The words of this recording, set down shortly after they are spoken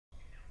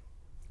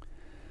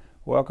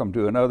Welcome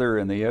to another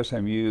in the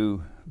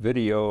SMU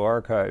video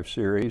archive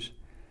series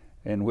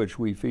in which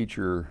we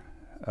feature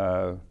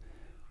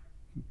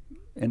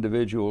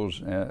individuals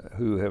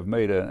who have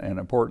made an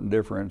important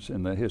difference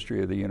in the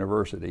history of the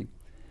university.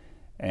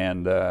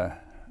 And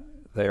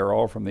they are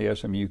all from the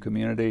SMU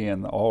community,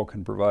 and all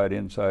can provide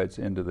insights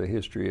into the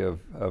history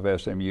of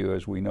SMU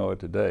as we know it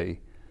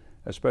today,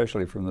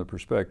 especially from the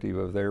perspective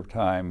of their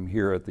time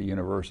here at the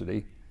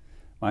university.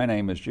 My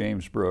name is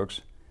James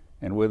Brooks,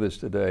 and with us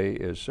today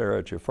is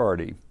Sarah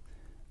Ciuffardi,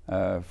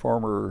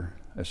 former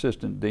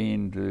assistant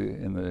dean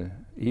in the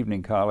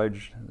evening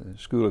college, the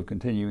School of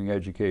Continuing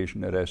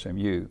Education at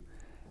SMU.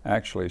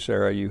 Actually,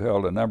 Sarah, you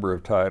held a number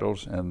of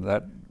titles, and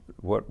that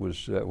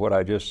what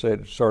I just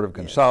said sort of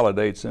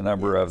consolidates a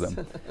number of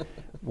them.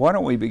 Why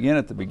don't we begin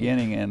at the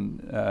beginning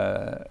and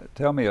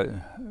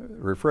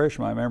refresh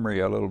my memory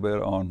a little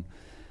bit on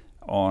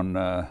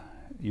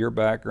your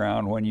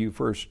background when you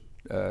first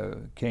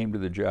came to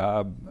the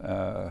job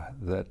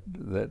that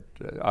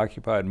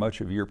occupied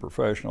much of your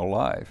professional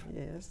life.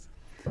 Yes.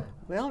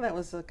 Well, that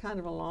was a kind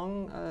of a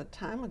long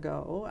time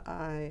ago.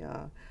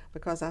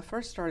 Because I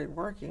first started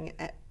working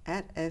at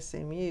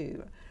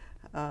SMU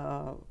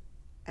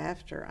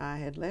after I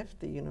had left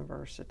the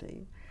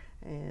university,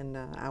 and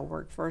I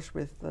worked first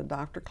with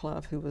Dr.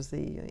 Clough, who was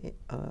the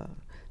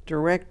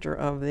director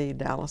of the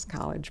Dallas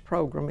College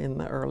program in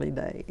the early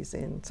days.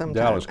 And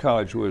Dallas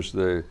College was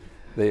the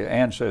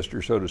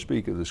ancestor, so to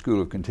speak, of the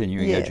School of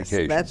Continuing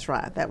Education. Yes, that's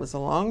right. That was a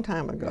long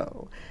time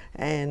ago.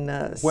 And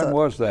when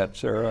was that,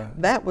 Sarah?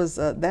 That was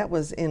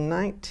in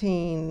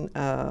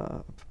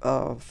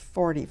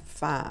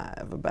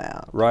 1945,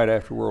 about. Right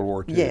after World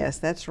War II. Yes,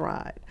 that's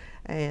right.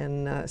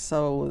 And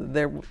so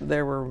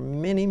there were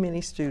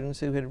many students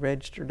who had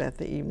registered at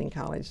the evening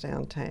college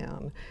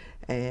downtown.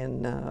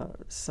 And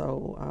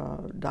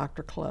so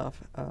Dr. Clough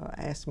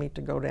asked me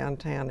to go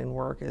downtown and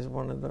work as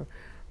one of the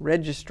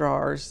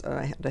registrars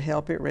to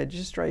help at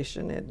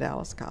registration at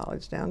Dallas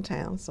College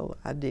downtown, so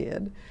I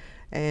did.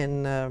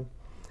 And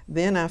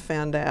then I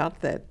found out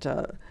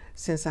that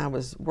since I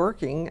was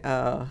working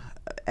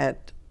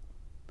at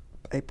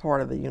a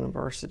part of the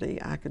university,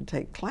 I could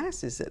take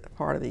classes at a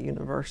part of the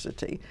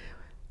university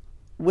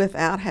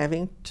without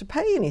having to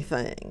pay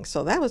anything.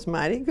 So that was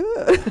mighty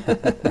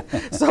good.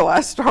 So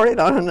I started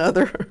on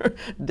another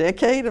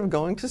decade of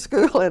going to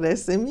school at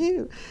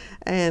SMU.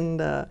 And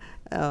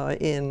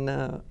in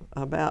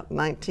about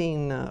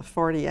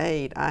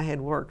 1948, I had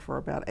worked for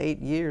about 8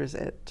 years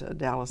at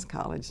Dallas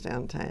College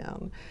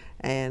downtown.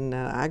 And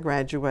I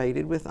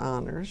graduated with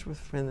honors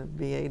with a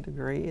BA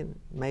degree and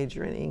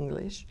major in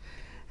English.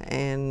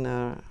 And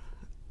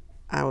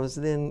I was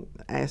then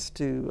asked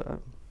to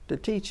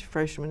teach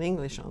freshman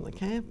English on the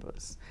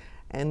campus.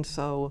 And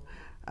so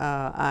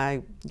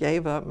I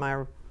gave up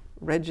my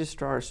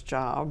registrar's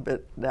job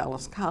at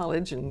Dallas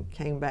College and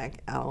came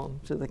back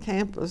out to the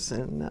campus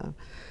and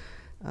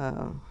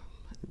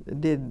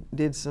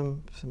did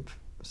some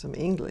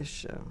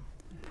English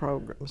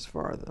programs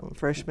for them,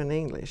 freshman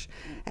English.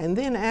 And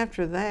then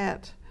after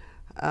that,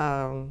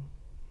 I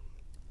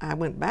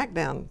went back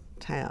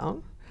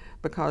downtown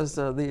because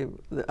the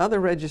other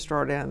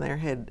registrar down there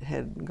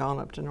had gone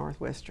up to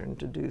Northwestern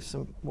to do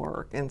some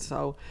work, and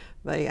so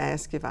they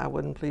asked if I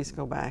wouldn't please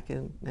go back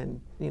and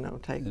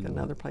take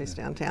another place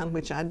downtown,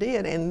 which I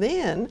did. And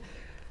then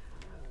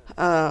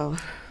I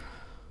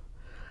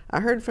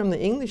heard from the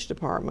English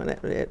department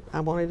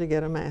I wanted to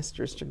get a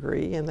master's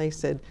degree, and they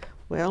said,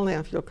 well, now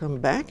if you'll come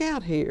back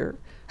out here,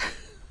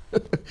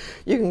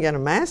 you can get a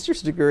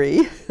master's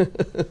degree,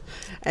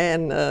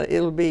 and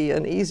it'll be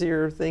an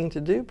easier thing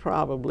to do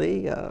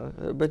probably,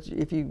 but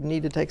if you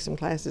need to take some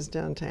classes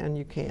downtown,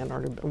 you can,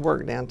 or to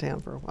work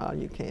downtown for a while,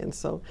 you can.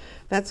 So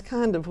that's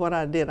kind of what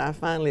I did. I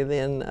finally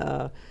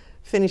then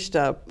finished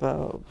up,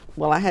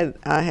 well, I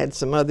had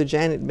some other,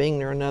 Janet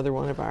Bingner, another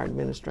one of our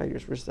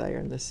administrators, was there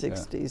in the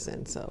 60s,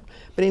 and so,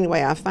 but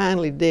anyway, I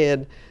finally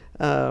did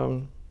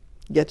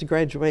get to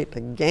graduate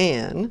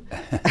again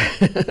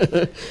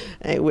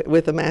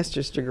with a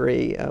master's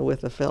degree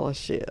with a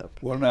fellowship.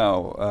 Well,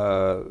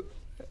 now,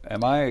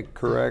 am I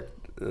correct?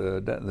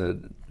 The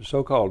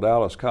so-called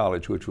Dallas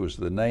College, which was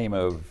the name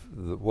of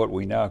what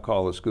we now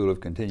call the School of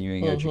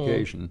Continuing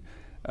Education,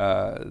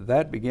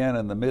 that began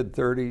in the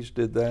mid-30s,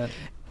 did that?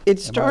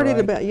 It started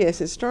about, yes,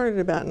 it started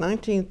about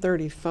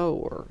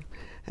 1934,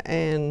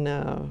 and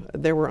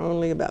there were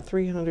only about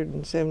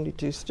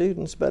 372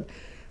 students, but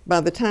by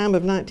the time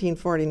of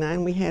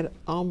 1949, we had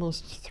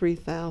almost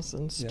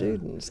 3,000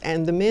 students.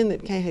 And the men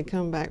that had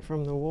come back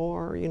from the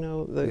war,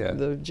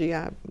 the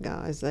GI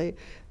guys, they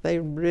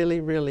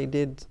really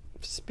did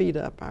speed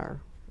up our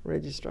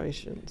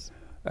registrations.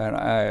 And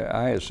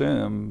I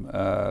assume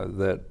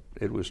that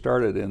it was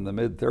started in the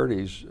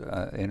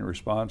mid-30s in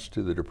response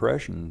to the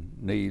Depression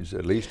needs,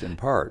 at least in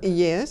part.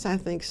 Yes, I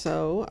think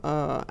so.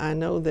 I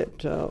know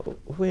that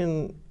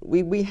when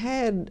we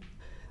had,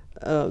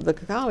 the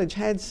college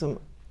had some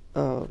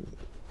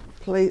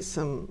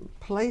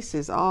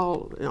places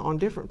all on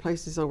different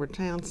places over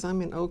town,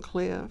 some in Oak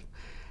Cliff,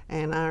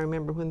 and I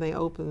remember when they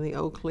opened the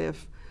Oak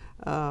Cliff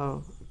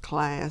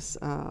class,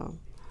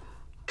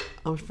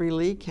 Humphrey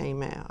Lee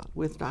came out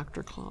with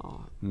Dr.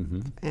 Claude,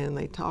 and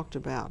they talked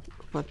about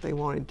what they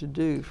wanted to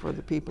do for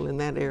the people in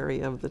that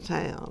area of the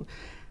town.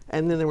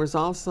 And then there was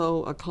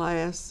also a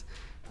class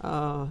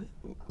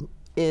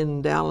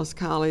in Dallas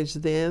College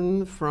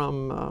then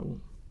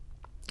from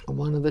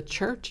one of the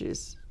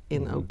churches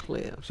in Oak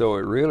Cliff. So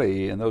it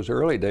really, in those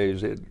early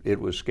days, it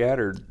was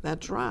scattered.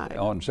 That's right.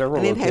 On several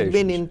and locations. And it had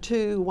been in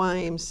 2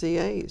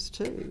 YMCAs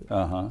too.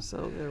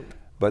 So there.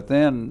 But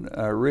then,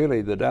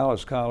 really, the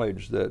Dallas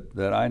College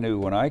that I knew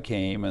when I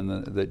came,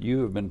 and that you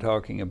have been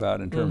talking about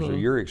in terms of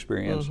your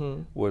experience,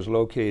 was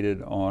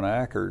located on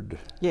Ackerd.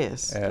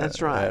 Yes,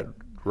 that's right. At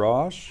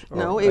Ross?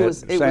 No, it was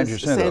San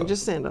Jacinto. San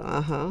Jacinto.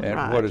 At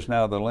right. what is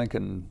now the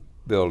Lincoln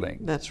Building.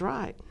 That's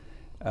right.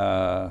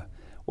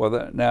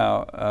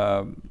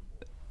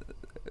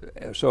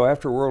 So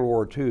after World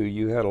War II,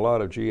 you had a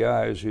lot of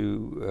GIs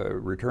who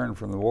returned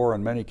from the war,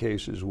 in many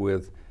cases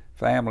with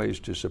families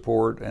to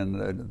support,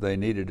 and they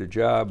needed a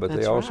job, but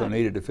they also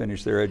needed to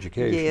finish their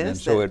education, and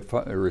so it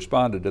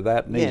responded to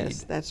that need.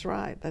 Yes, that's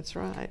right. That's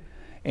right.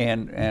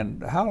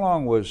 And how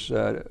long was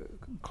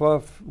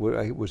Clough?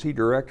 Was he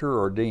director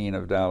or dean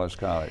of Dallas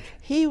College?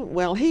 He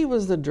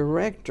was the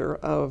director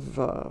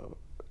of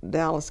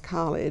Dallas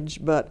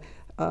College, but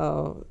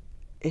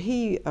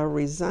he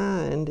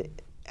resigned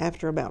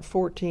after about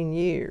 14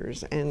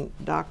 years, and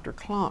Dr.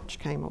 Claunch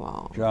came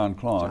along. John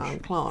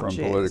Claunch from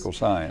Political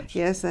Science.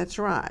 Yes, that's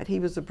right. He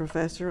was a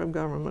professor of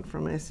government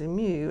from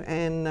SMU,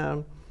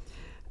 and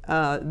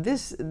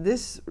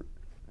this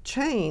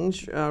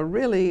change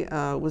really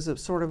was a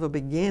sort of a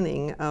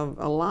beginning of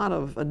a lot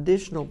of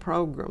additional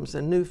programs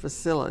and new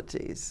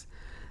facilities.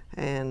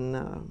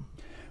 And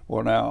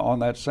well, now on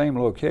that same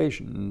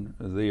location,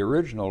 the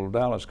original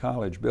Dallas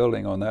College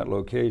building on that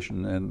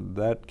location, and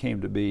that came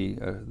to be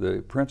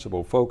the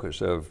principal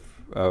focus of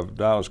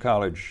Dallas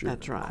College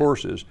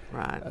courses.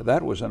 Right.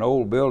 That was an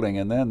old building,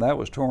 and then that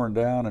was torn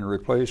down and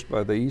replaced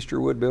by the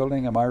Easterwood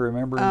building. Am I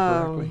remembering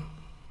correctly?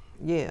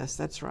 Yes,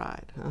 that's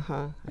right.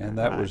 And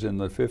that was in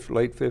the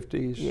late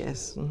 50s?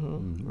 Yes,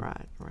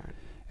 right.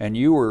 And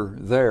you were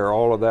there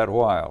all of that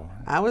while?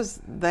 I was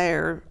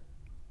there.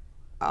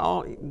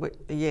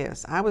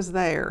 Yes, I was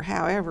there.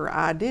 However,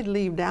 I did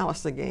leave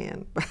Dallas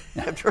again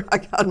after I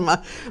got my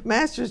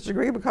master's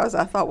degree, because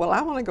I thought, well,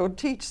 I want to go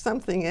teach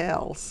something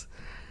else,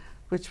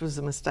 which was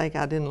a mistake.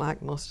 I didn't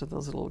like most of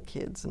those little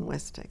kids in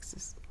West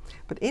Texas.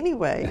 But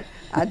anyway,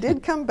 I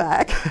did come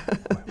back.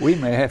 We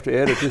may have to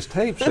edit this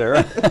tape,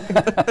 Sarah.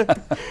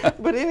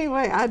 But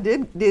anyway, I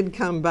did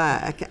come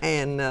back,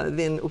 and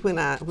then when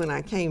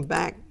I came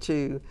back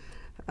to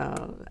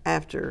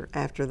after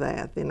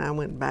that, then I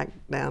went back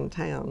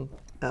downtown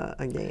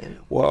again.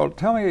 Well,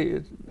 tell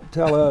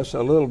us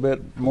a little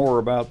bit more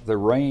about the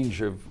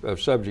range of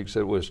subjects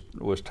that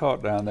was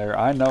taught down there.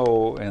 I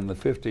know in the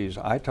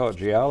 50s I taught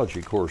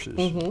geology courses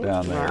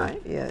down there.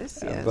 Right.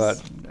 Yes.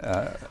 But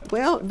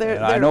well,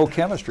 I know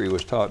chemistry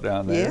was taught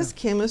down there. Yes,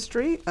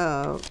 chemistry,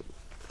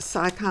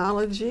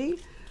 psychology.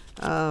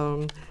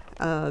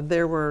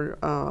 There were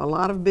a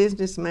lot of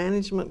business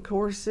management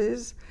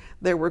courses.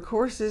 There were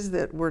courses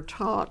that were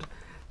taught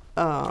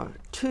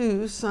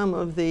to some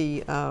of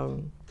the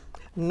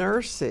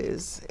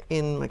nurses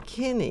in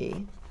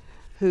McKinney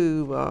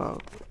who were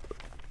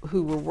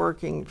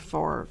working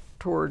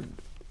toward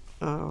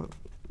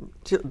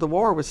the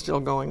war was still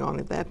going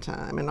on at that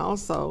time, and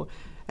also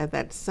at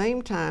that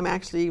same time,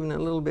 actually even a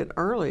little bit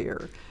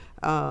earlier,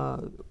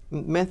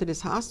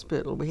 Methodist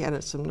Hospital. We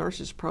had some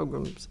nurses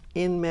programs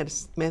in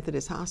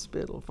Methodist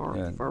Hospital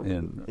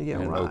in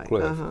Oak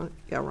Cliff.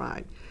 Yeah,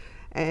 right.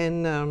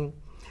 And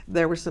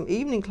there were some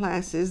evening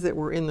classes that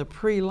were in the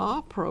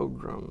pre-law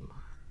program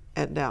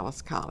at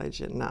Dallas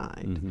College at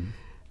night,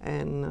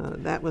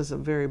 and that was a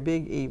very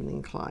big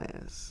evening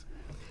class.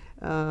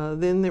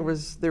 Then there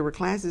were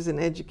classes in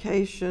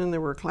education.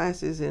 There were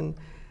classes in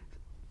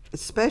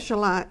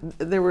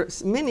there were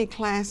many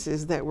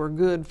classes that were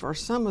good for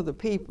some of the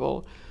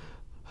people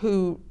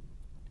who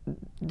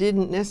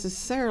didn't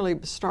necessarily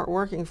start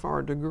working for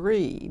a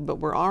degree, but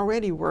were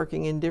already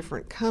working in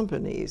different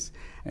companies.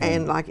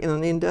 And like in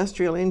an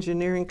industrial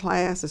engineering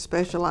class, a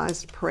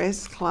specialized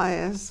press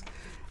class,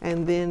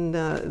 and then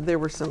there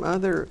were some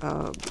other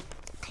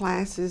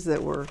classes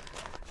that were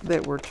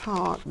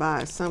taught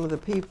by some of the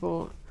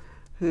people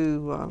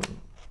who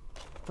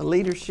a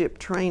leadership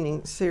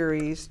training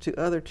series to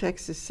other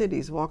Texas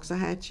cities: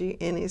 Waxahachie,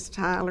 Ennis,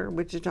 Tyler,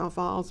 Wichita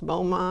Falls,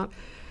 Beaumont,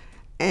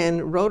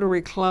 and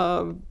Rotary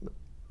Club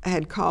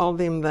had called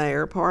them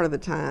there part of the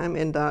time,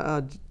 and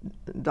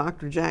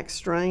Dr. Jack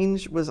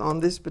Strange was on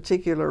this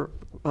particular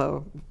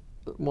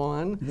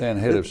one. Then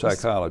head of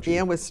psychology.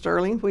 Yeah, with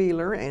Sterling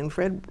Wheeler, and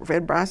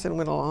Fred Bryson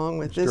went along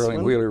with this one.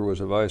 Sterling Wheeler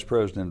was a vice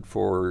president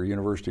for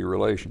university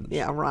relations.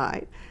 Yeah,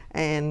 right.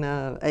 And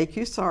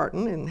A.Q.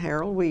 Sarton and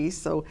Harold Weiss.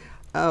 So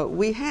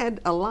we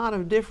had a lot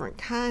of different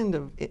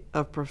kind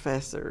of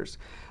professors,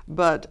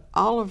 but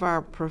all of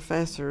our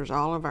professors,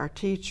 all of our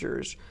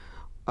teachers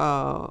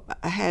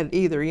had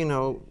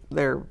either,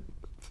 their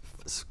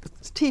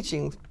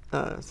teaching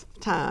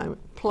time,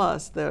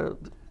 plus the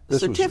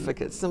This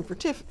certificates, some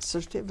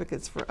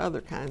certificates for other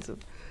kinds of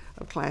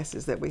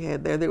classes that we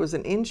had there. There was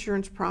an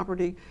insurance,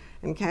 property,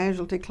 and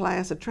casualty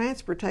class, a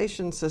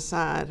transportation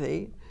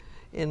society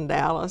in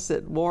Dallas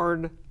that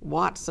Ward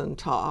Watson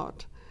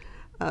taught.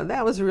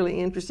 That was really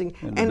interesting,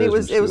 and it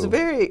was just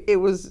very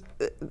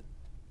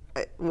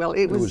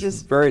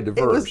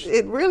diverse.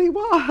 It really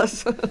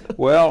was.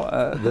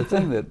 Well, the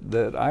thing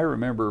that I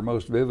remember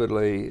most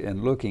vividly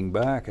in looking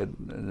back at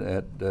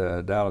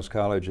Dallas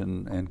College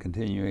and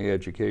continuing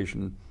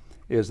education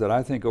is that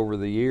I think over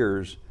the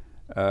years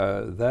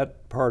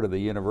that part of the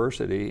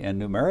university, and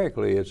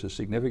numerically it's a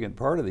significant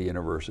part of the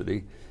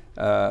university,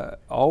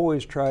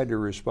 always tried to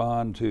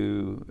respond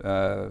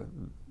to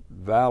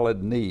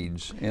valid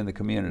needs in the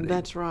community.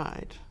 That's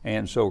right.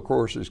 And so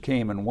courses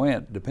came and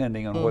went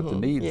depending on what the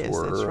needs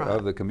were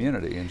of the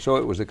community. And so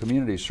it was a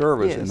community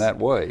service in that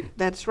way.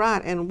 That's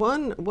right. And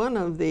one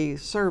of the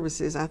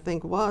services, I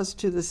think, was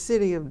to the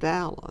city of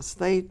Dallas.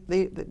 They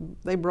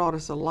brought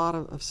us a lot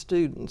of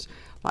students,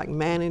 like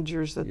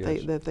managers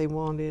that they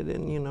wanted,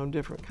 and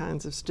different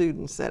kinds of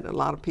students that a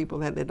lot of people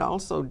had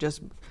also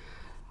just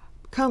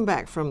come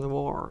back from the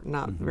war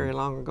not very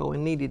long ago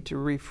and needed to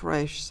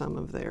refresh some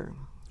of their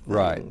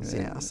things.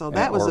 Yeah, so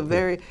that was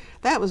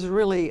that was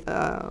really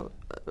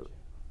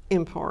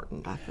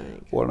important, I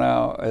think. Well,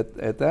 now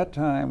at that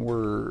time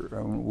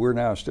we're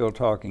now still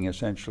talking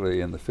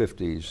essentially in the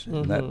 50s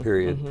in that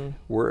period.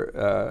 We're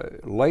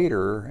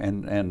later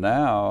and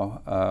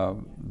now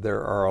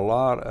there are a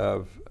lot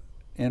of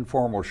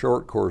informal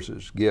short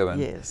courses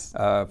given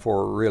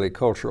for really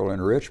cultural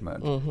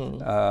enrichment.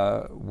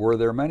 Were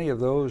there many of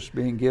those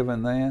being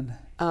given then?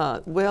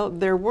 Well,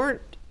 there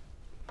weren't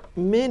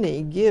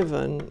many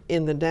given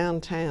in the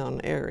downtown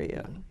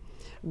area,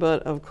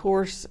 but of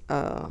course,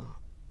 Mary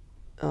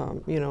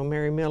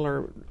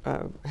Miller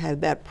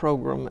had that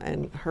program,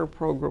 and her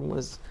program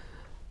was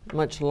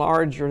much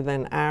larger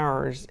than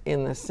ours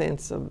in the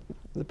sense of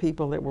the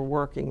people that were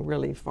working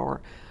really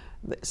for,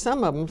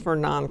 some of them for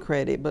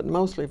non-credit, but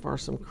mostly for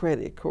some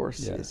credit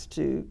courses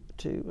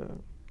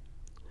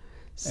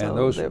so and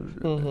those,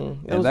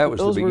 and that was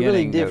those the beginning were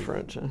really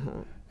different.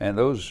 And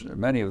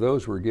many of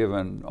those were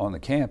given on the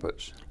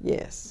campus.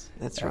 Yes,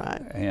 that's right.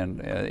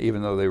 And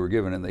even though they were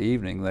given in the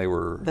evening, they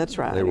were that's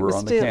right. They were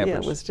on the campus. Yeah,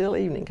 it was still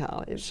evening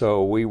college.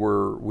 So we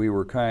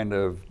were kind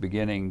of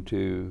beginning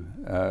to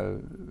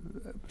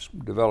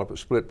develop a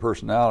split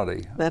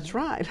personality. That's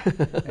right.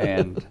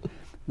 And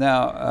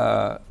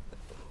now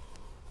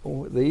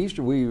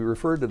we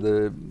referred to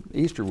the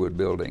Easterwood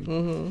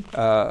building.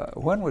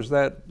 When was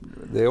that?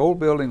 The old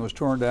building was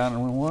torn down,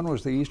 and when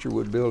was the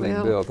Easterwood building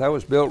built? That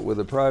was built with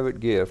a private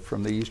gift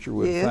from the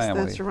Easterwood family. Yes,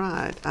 that's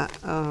right.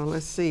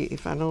 Let's see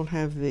if I don't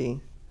have the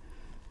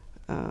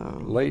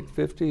late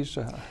 50s.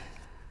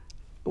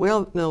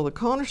 Well, no, the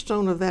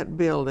cornerstone of that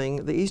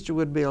building, the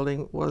Easterwood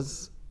building,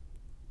 was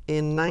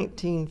in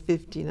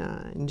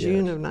 1959,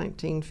 June of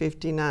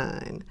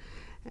 1959.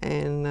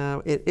 And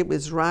it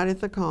was right at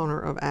the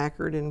corner of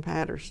Ackerd and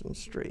Patterson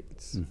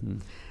Streets.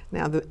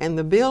 Now,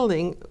 the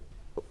building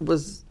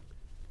was,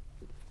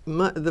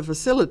 the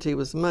facility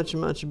was much,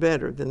 much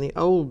better than the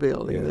old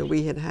building that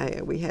we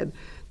had. We had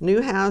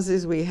new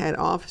houses, we had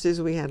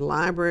offices, we had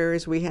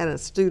libraries, we had a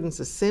students'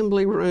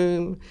 assembly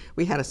room,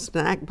 we had a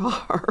snack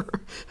bar,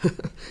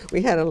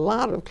 we had a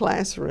lot of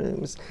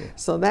classrooms.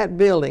 So that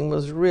building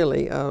was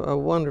really a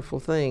wonderful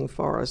thing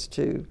for us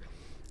to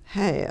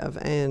have.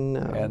 And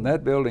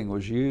that building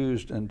was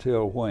used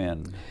until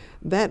when?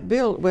 That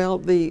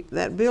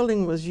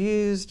building was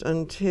used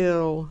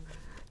until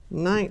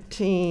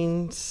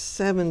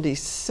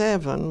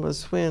 1977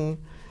 was when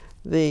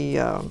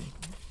the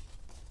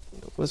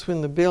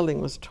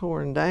building was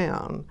torn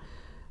down.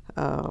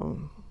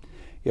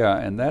 Yeah,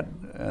 and that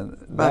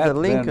by the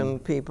Lincoln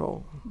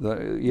people.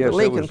 The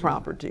Lincoln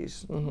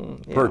Properties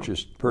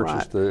purchased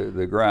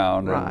the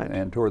ground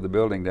and tore the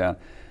building down.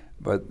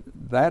 But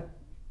that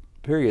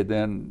period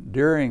then,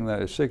 during the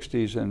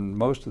 60s and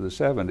most of the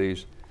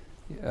 70s,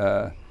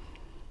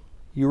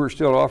 you were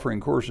still offering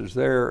courses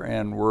there,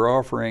 and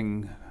were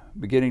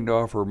beginning to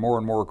offer more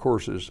and more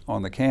courses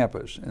on the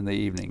campus in the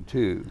evening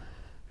too.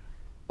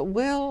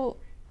 Well,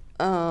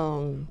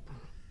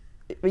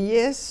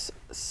 yes,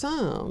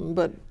 some,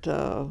 but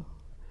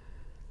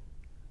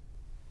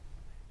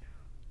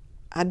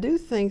I do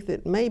think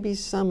that maybe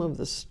some of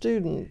the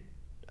students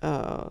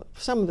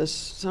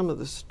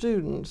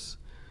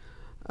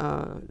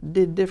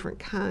did different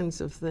kinds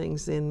of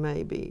things then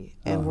maybe,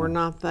 and were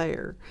not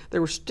there.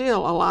 There were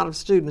still a lot of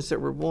students that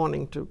were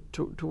wanting to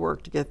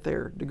work to get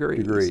their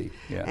degrees.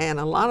 And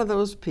a lot of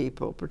those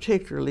people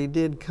particularly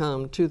did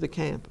come to the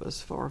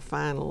campus for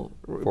final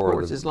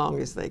reports as long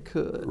as they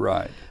could.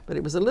 Right. But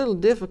it was a little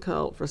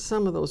difficult for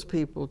some of those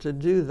people to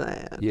do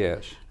that.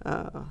 Yes.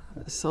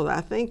 So I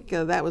think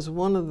that was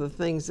one of the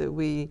things that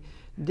we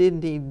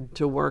did need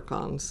to work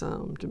on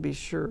some, to be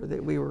sure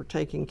that we were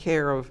taking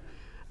care of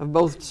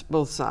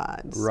both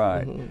sides.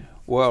 Right.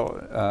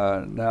 Well,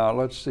 now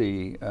let's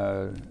see.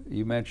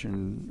 You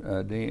mentioned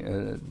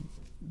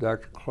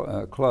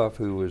Dr. Clough,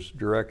 who was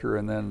director,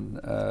 and then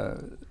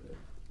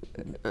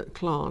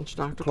Claunch,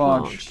 Dr.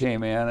 Claunch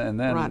came in, and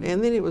then right,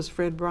 and then it was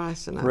Fred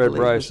Bryson. Fred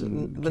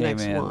Bryson the came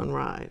next in, one,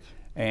 right?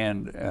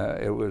 And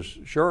it was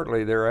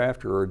shortly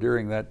thereafter, or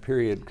during that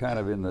period, kind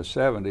of in the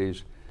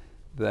 70s,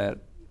 that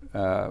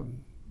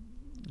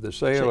the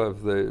sale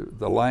of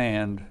the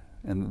land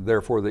and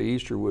therefore the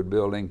Easterwood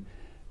building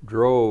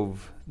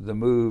drove the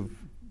move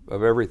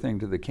of everything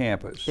to the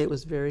campus. It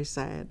was very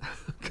sad.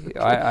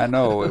 I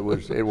know it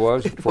was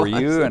for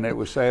you, and it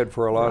was sad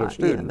for a lot of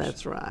students. Yeah,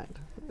 that's right.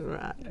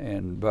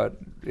 Right. But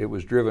it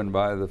was driven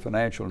by the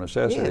financial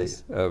necessity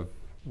of,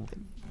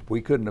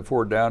 we couldn't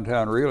afford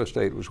downtown real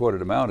estate, was what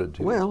it amounted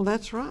to. Well,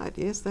 that's right.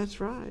 Yes,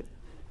 that's right.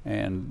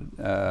 And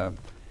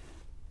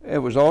it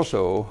was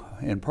also,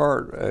 in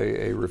part,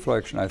 a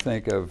reflection, I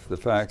think, of the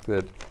fact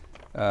that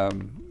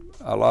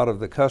a lot of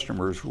the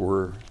customers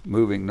were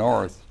moving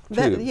north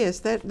too. Yes,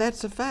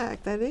 that's a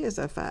fact. That is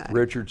a fact.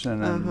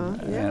 Richardson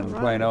and right.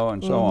 Plano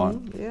and so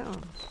on. Yeah.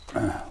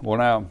 Well,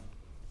 now,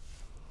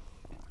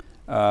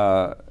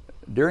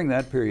 during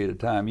that period of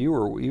time, you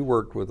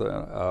worked with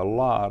a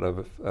lot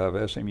of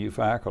SMU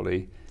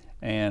faculty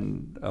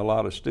and a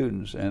lot of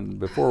students. And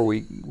before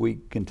we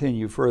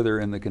continue further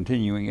in the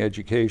continuing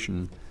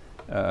education,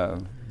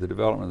 the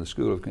development of the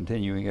School of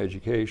Continuing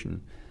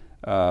Education,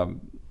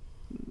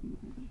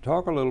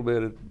 talk a little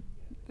bit,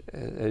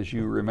 as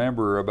you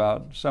remember,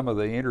 about some of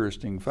the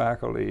interesting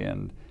faculty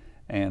and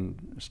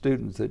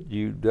students that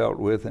you dealt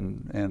with,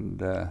 and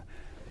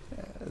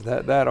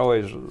that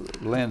always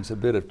lends a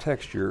bit of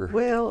texture.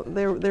 Well,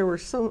 there were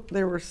so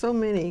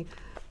many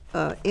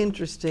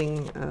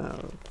interesting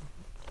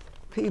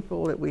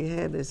people that we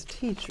had as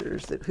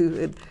teachers who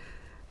had.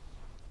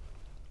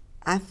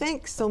 I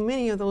think so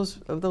many of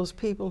those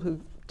people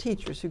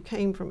teachers who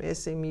came from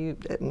SMU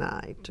at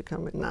night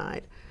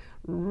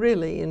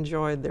really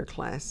enjoyed their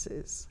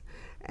classes,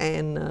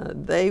 and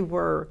they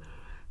were.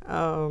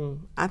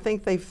 I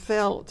think they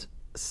felt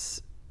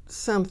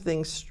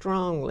something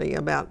strongly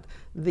about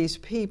these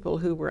people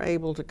who were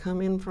able to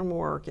come in from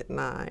work at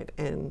night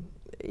and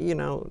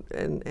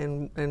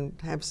and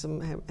have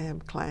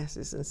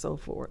classes and so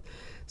forth.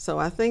 So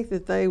I think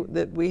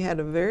that we had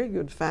a very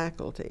good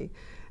faculty,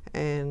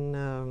 and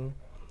of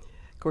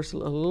course a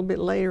little bit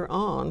later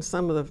on,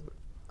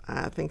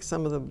 I think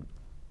some of the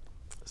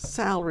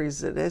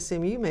salaries at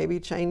SMU maybe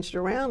changed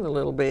around a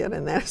little bit,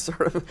 and that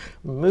sort of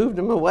moved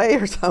them away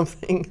or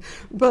something.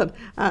 But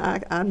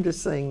I'm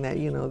just saying that,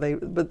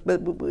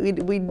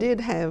 but we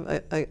did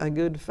have a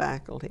good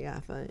faculty,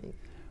 I think.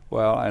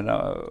 Well, I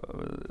know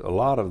a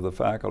lot of the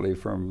faculty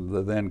from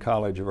the then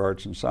College of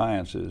Arts and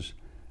Sciences,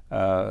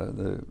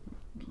 the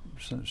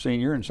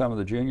senior and some of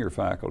the junior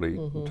faculty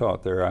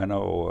taught there. I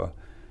know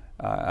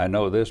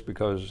this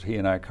because he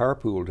and I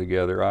carpooled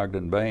together.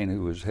 Ogden Bain,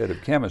 who was head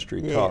of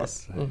chemistry,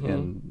 taught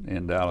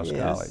in Dallas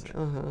College.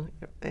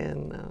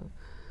 And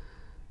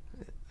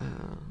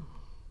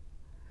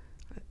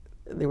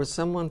there was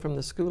someone from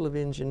the School of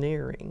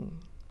Engineering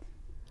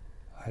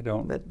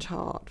that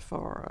taught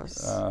for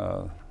us.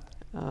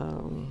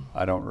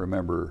 I don't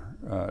remember.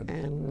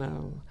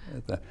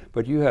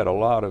 But you had a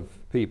lot of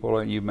people,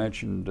 and you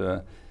mentioned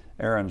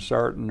Aaron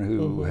Sarton,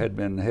 who had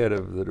been head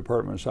of the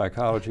Department of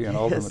Psychology and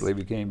ultimately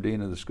became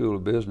Dean of the School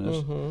of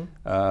Business,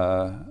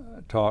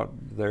 taught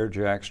there.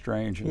 Jack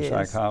Strange in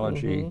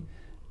psychology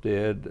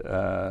did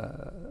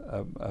a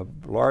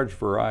large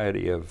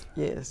variety of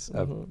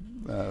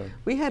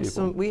we had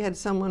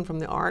someone from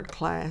the art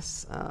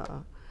class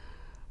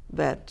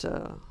that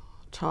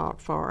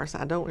taught for us.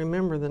 I don't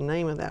remember the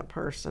name of that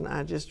person.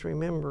 I just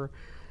remember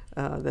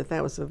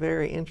that was a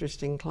very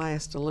interesting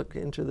class to look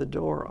into the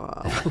door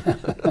of.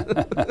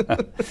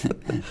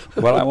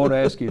 Well, I won't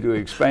ask you to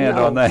expand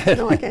on that.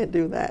 No, I can't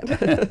do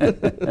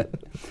that.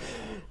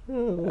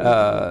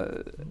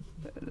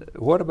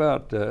 What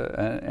about,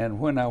 and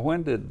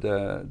when did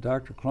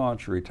Dr.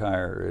 Claunch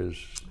retire as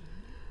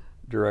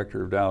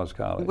director of Dallas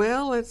College?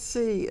 Well, let's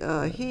see.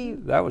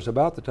 That was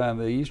about the time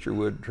the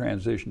Easterwood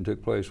transition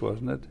took place,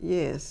 wasn't it?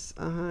 Yes,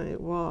 it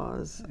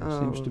was. It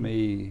seems to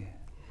me.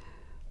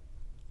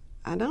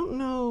 I don't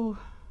know.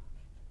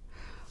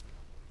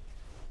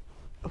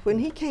 When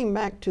he came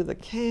back to the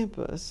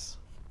campus,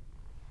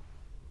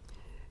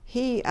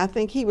 I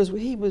think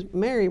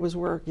Mary was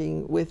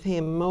working with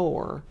him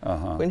more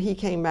when he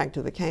came back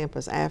to the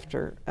campus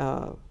after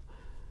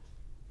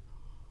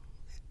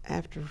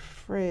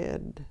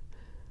Fred.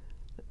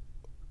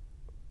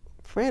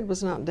 Fred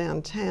was not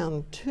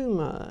downtown too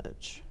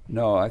much.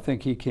 No, I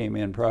think he came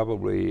in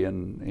probably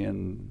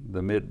in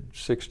the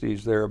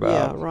mid-'60s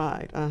thereabouts. Yeah,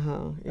 right.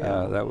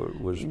 That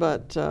was.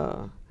 But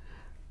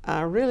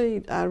I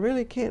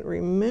really can't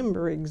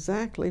remember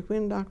exactly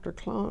when Dr.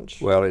 Claunch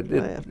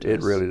left.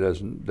 It really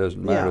doesn't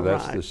matter. Yeah,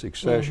 that's right. the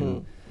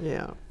succession.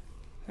 Yeah.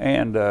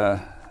 And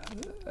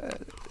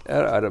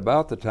at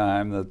about the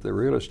time that the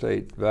real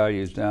estate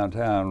values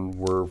downtown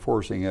were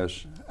forcing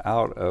us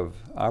out of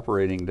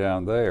operating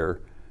down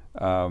there,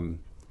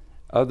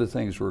 other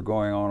things were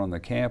going on the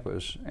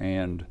campus,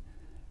 and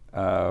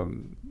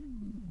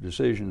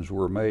decisions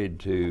were made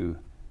to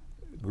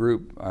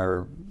group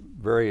our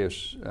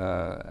various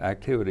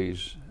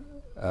activities,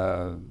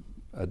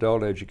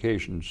 adult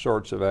education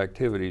sorts of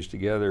activities,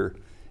 together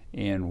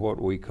in what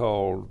we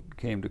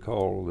came to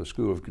call the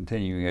School of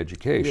Continuing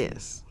Education.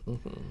 Yes.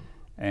 Mm-hmm.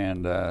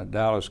 And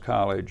Dallas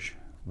College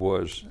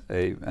was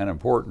an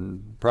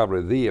important,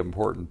 probably the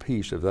important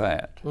piece of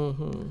that.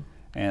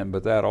 Mm-hmm.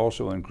 But that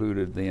also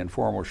included the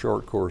informal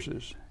short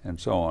courses and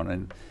so on.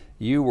 And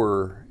you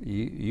were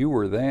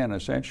then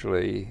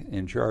essentially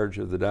in charge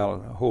of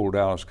the whole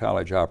Dallas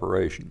College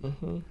operation.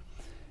 Mm-hmm.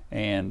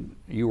 And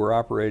you were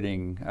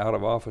operating out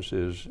of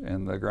offices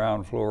in the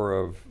ground floor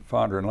of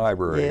Fondren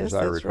Library, yes, as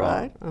I recall.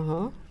 Yes, that's right.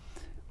 Uh-huh.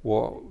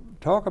 Well,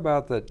 talk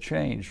about the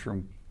change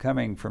from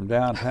coming from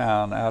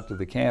downtown out to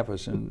the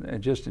campus,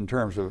 and just in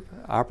terms of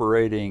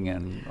operating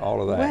and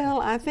all of that.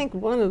 Well, I think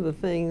one of the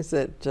things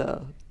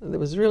that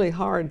was really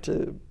hard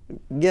to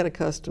get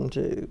accustomed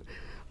to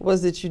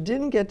was that you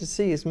didn't get to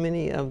see as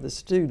many of the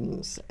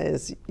students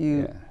as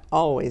you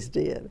always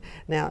did.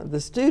 Now,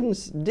 the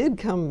students did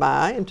come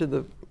by into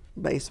the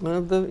basement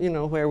of the,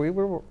 where we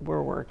were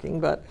working,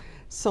 but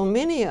so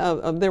many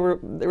there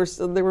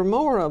were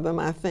more of them,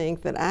 I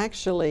think, that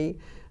actually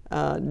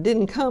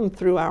didn't come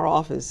through our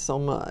office so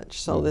much,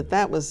 so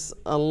that was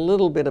a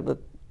little bit of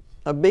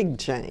a big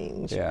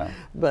change. Yeah.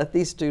 But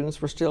these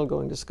students were still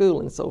going to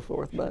school and so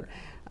forth. But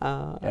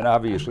and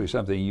obviously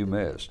something you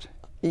missed.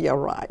 Yeah,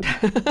 right.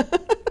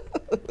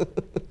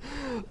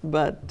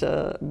 But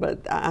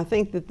I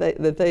think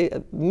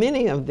that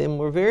many of them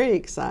were very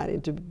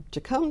excited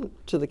to come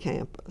to the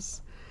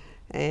campus,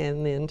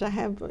 and then to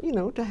have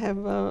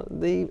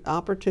the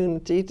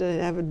opportunity to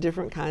have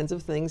different kinds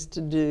of things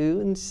to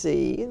do and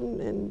see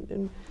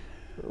and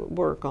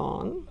work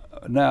on.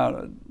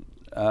 Now,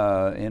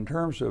 in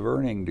terms of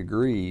earning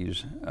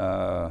degrees,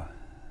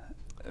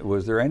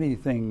 was there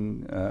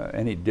anything,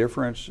 any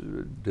difference?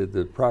 Did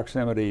the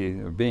proximity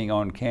of being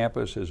on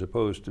campus as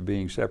opposed to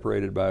being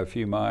separated by a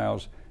few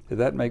miles, did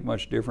that make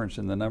much difference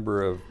in the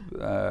number of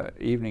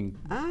evening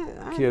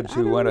kids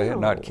who went ahead,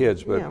 not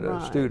kids, but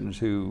students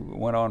who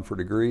went on for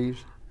degrees?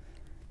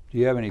 Do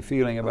you have any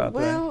feeling about that?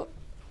 Well,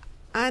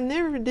 I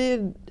never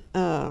did.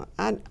 No,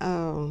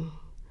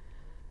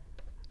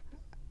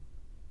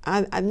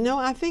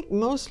 I think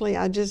mostly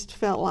I just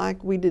felt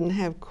like we didn't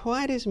have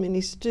quite as many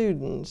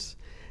students,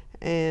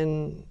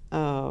 and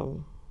I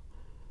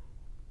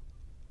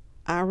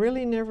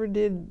really never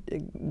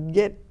did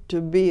get to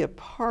be a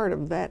part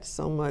of that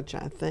so much,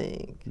 I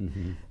think.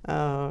 Mm-hmm.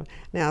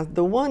 Now,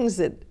 the ones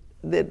that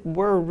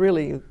were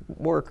really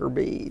worker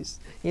bees,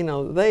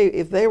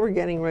 if they were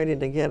getting ready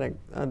to get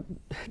a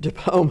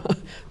diploma,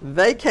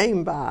 they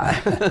came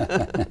by,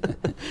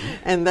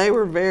 and they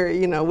were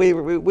very,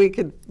 we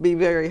could be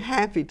very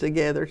happy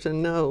together to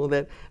know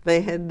that they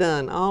had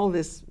done all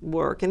this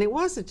work, and it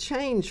was a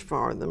change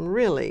for them,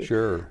 really.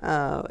 Sure.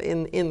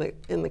 In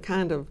the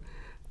kind of,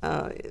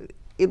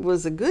 it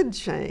was a good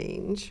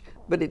change,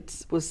 but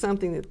it was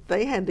something that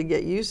they had to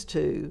get used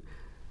to.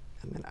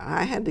 I mean,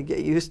 I had to get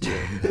used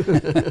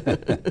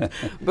to,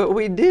 but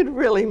we did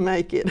really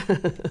make it.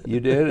 You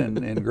did,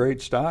 in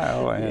great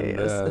style, and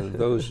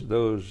yes.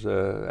 those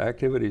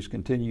activities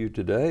continue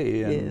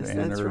today, and, yes,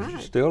 and they're right.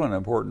 still an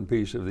important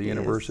piece of the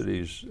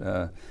university's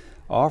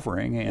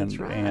offering, and that's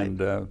right.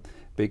 and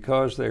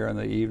because they're in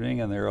the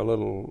evening and they're a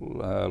little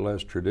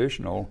less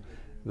traditional,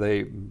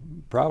 they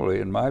probably,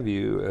 in my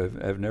view,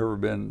 have never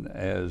been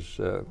as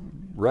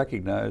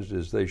recognized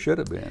as they should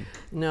have been.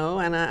 No,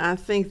 and I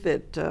think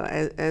that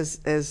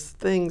as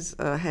things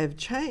have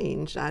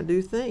changed, I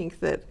do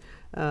think that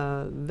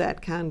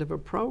that kind of a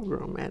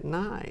program at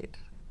night,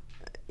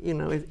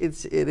 it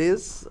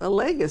is a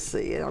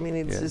legacy. I mean,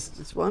 it's just,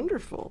 it's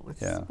wonderful.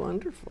 It's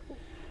wonderful.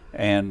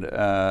 And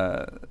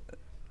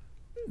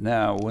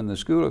now, when the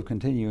School of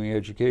Continuing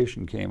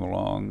Education came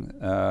along,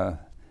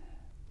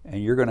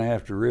 and you're going to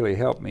have to really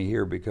help me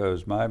here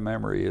because my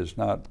memory is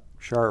not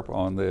sharp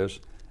on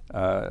this.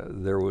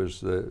 There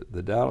was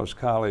the Dallas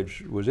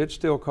College. Was it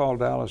still called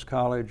Dallas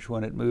College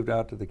when it moved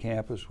out to the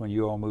campus, when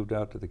you all moved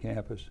out to the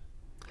campus?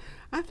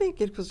 I think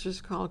it was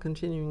just called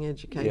Continuing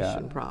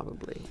Education,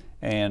 probably.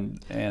 And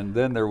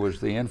then there was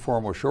the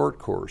informal short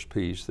course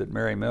piece that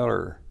Mary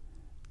Miller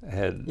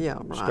had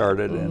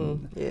started,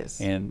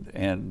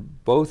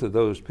 and both of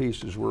those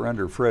pieces were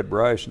under Fred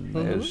Bryson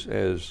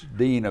as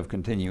Dean of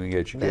Continuing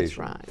Education. That's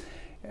right.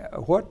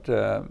 What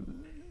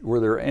were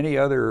there any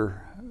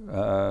other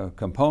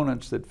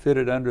components that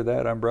fitted under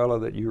that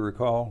umbrella that you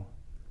recall?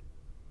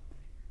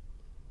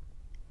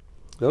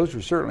 Those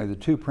were certainly the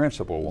two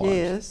principal ones.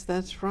 Yes,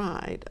 that's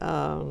right.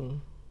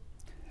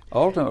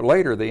 Ultimately,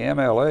 later the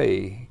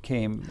MLA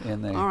came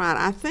in the. All right,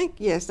 I think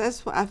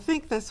that's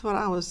what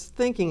I was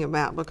thinking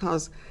about,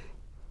 because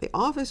the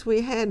office we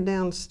had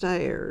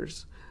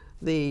downstairs,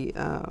 the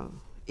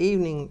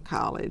evening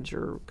college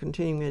or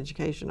continuing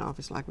education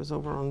office, was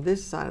over on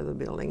this side of the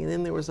building, and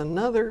then there was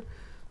another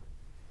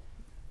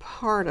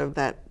part of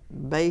that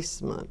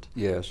basement.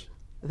 Yes.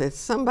 that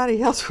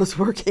somebody else was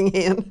working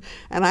in,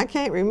 and I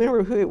can't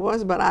remember who it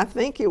was, but I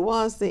think it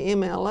was the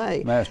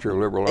MLA. Master of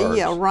Liberal Arts.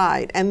 Yeah,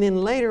 right. And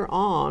then later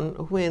on,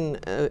 when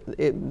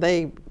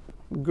they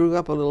grew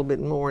up a little bit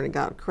more and it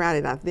got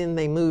crowded, then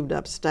they moved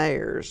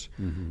upstairs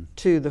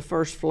to the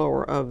first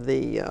floor of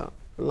the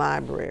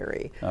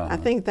library. I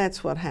think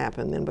that's what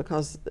happened then,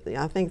 because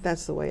I think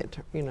that's the way it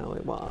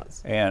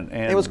was. And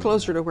it was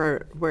closer to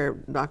where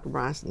Dr.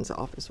 Bryson's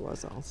office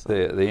was also.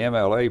 The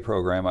MLA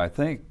program, I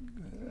think,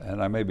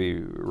 and I may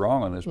be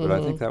wrong on this, but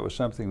I think that was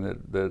something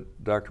that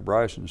Dr.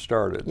 Bryson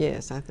started.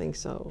 Yes, I think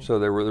so. So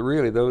there were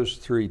really those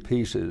three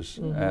pieces,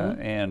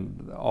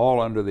 and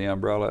all under the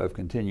umbrella of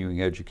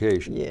continuing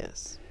education.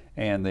 Yes.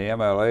 And the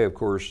MLA, of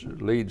course,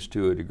 leads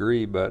to a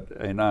degree, but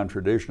a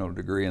non-traditional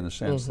degree in the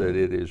sense that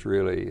it is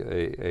really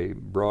a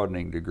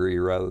broadening degree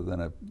rather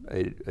than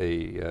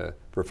a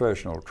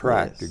professional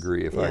track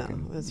degree, if I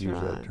can use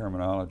that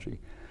terminology.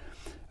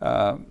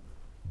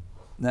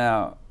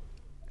 Now,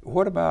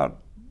 what about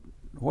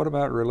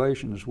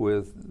relations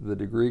with the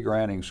degree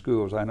granting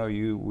schools? I know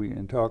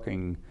in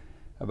talking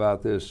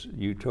about this,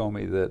 you told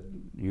me that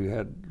you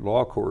had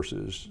law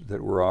courses that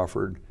were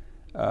offered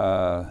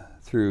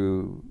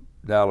through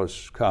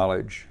Dallas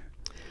College,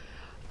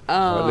 or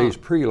at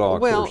least pre-law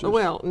courses.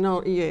 Well,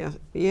 no,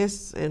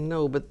 yes and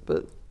no,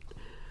 but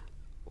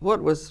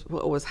what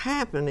was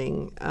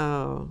happening?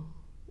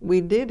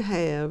 We did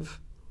have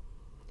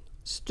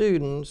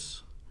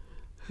students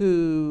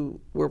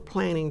who were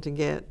planning to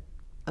get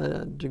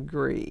a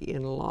degree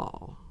in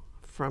law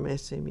from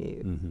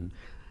SMU,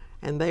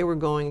 and they were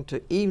going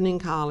to evening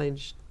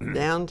college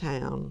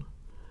downtown,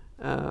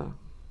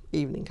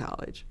 evening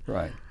college.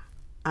 Right.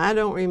 I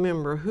don't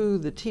remember who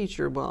the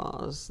teacher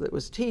was that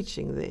was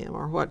teaching them,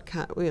 or what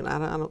kind.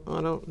 I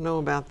don't know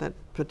about that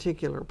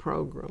particular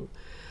program,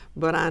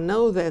 but I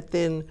know that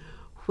then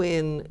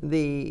when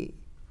the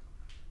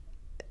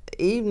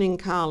evening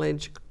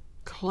college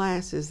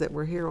classes that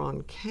were here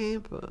on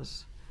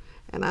campus,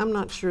 and I'm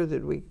not sure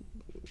that we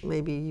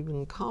maybe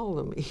even call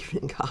them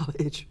evening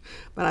college,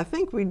 but I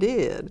think we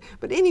did.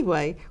 But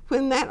anyway,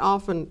 when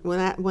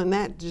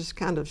that just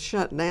kind of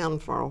shut down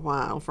for a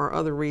while for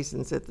other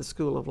reasons that the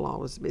School of Law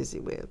was busy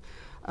with,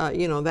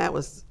 that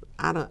was,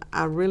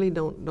 I really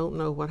don't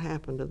know what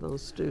happened to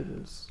those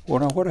students.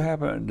 Well, now what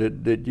happened?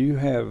 Did you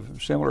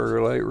have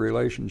similar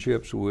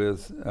relationships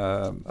with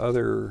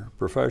other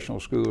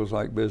professional schools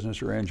like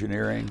business or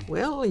engineering?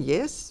 Well,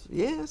 yes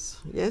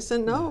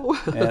and no.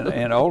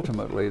 and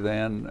ultimately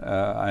then,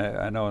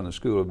 I know in the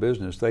School of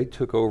Business, they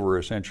took over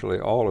essentially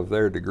all of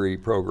their degree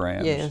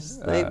programs. Yes,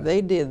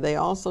 they did. They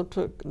also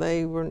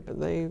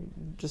they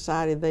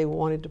decided they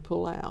wanted to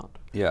pull out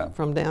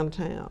from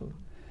downtown.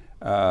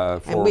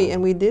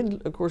 And we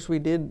did, of course, we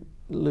did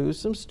lose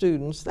some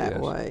students that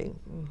way.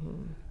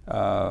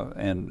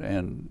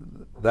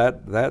 And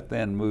that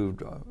then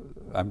moved.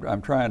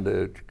 I'm trying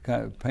to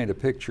kind of paint a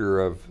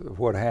picture of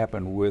what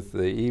happened with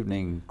the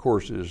evening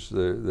courses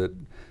that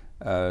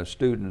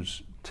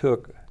students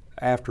took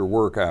after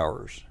work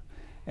hours,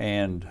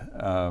 and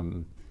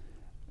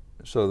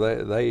so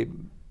the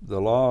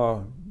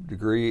law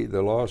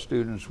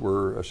students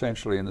were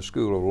essentially in the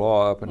School of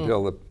Law up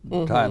until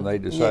the time they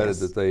decided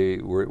that they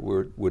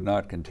would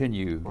not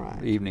continue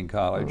evening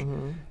college.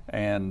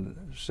 And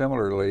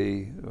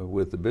similarly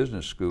with the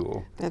business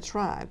school. That's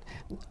right.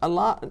 A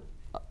lot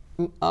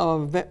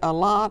of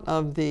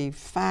the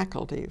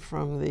faculty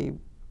from the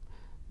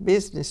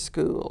business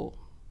school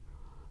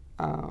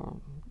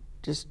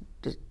just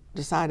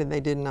decided they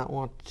did not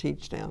want to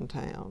teach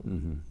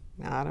downtown.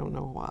 Now, I don't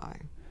know why.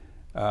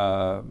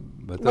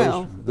 But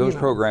those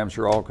programs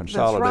are all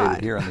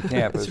consolidated here on the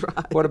campus. That's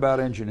right. What about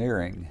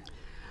engineering?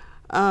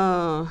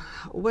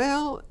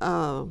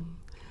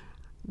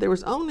 There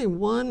was only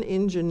one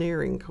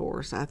engineering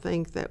course, I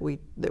think, that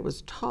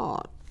was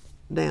taught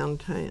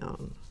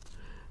downtown.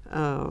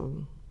 I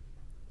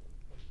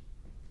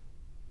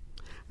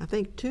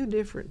think 2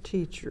 different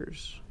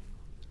teachers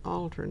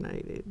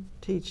alternated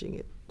teaching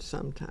it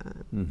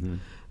sometime.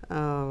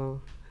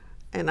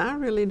 And I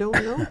really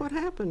don't know what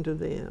happened to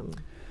them.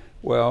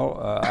 Well,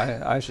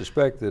 I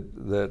suspect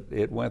that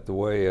it went the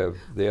way of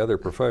the other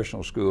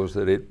professional schools,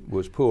 that it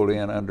was pulled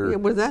in under...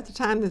 Was that the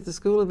time that the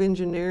School of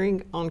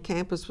Engineering on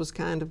campus was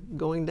kind of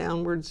going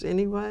downwards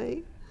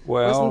anyway?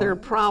 Well, wasn't there a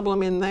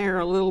problem in there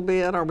a little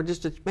bit, or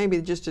maybe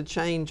just a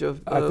change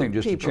of I think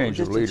just people, a change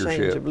of leadership. A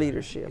change of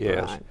leadership,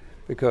 yes, right.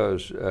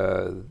 Because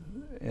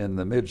in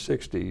the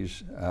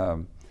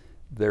mid-60s,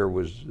 there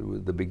was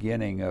the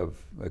beginning of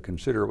a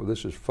considerable...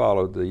 This has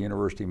followed the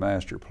University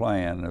Master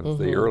Plan of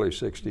the early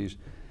 60s.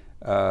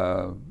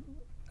 A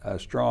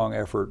strong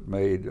effort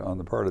made on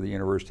the part of the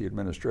university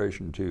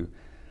administration to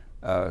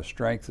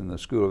strengthen the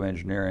School of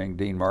Engineering.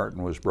 Dean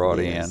Martin was brought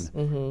in,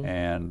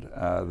 and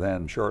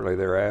then shortly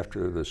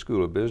thereafter the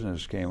School of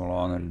Business came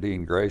along and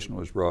Dean Grayson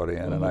was brought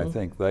in, and I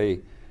think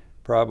they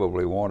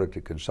probably wanted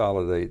to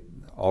consolidate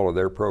all of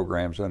their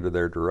programs under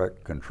their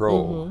direct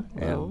control,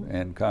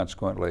 and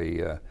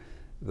consequently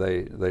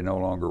they no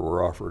longer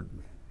were offered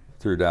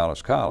through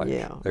Dallas College.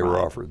 Yeah, they were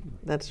offered.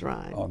 That's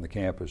right. On the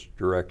campus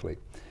directly.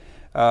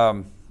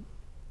 Now,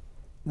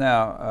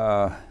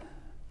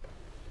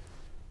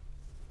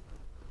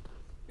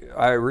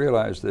 I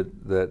realize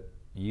that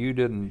you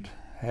didn't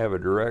have a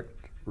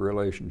direct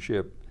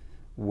relationship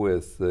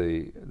with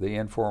the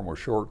informal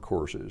short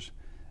courses,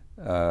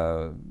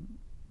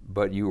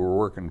 but you were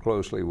working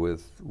closely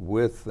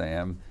with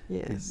them.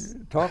 Yes.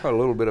 Talk a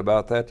little bit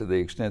about that to the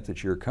extent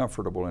that you're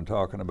comfortable in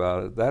talking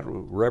about it. That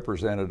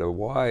represented a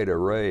wide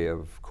array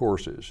of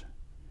courses.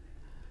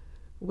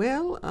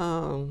 Well,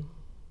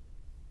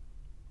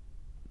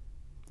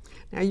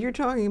 now you're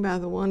talking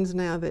about the ones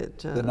now that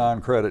the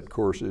non-credit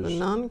courses. The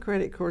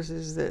non-credit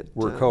courses that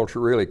were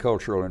really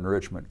cultural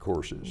enrichment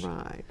courses.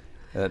 Right.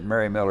 That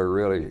Mary Miller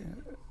really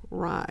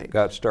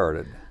got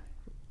started.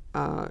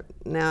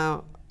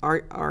 Now,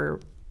 are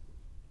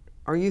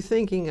you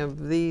thinking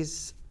of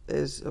these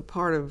as a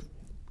part of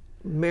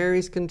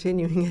Mary's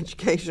continuing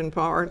education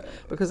part?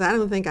 Because I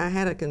don't think I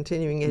had a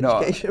continuing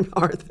education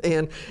part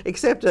then,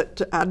 except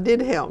that I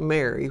did help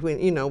Mary when,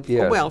 you know,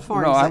 yes. well,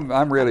 far as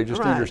I'm really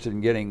just interested in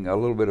getting a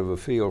little bit of a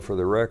feel for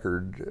the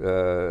record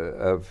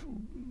of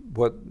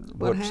what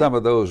some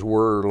of those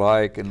were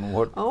like and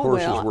what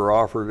courses were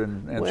offered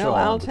and so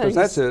on. Because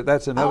that's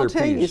another piece.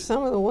 I'll tell you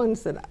some of the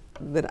ones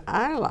that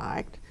I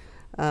liked.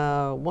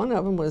 One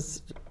of them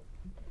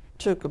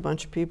took a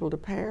bunch of people to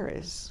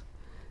Paris.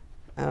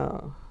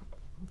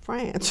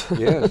 France.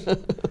 Yes,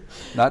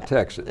 not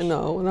Texas.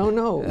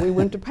 No. We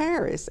went to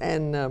Paris,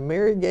 and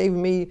Mary gave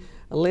me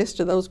a list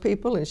of those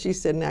people, and she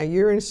said, "Now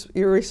you're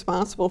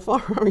responsible for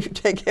them. You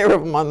take care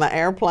of them on the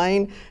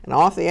airplane and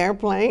off the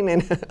airplane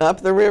and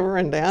up the river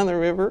and down the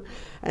river."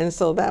 And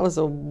so that was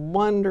a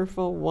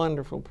wonderful,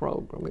 wonderful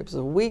program. It was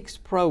a week's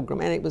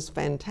program, and it was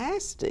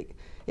fantastic.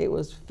 It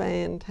was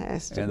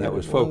fantastic. And that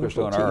was focused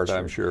on art,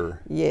 I'm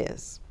sure.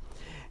 Yes,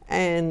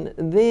 and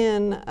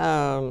then.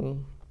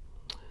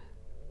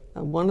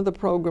 One of the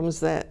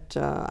programs that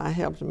I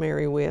helped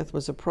Mary with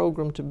was a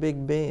program to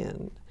Big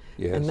Bend.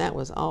 Yes. And that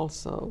was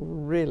also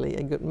really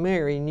a good,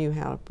 Mary knew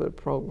how to put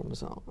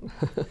programs on.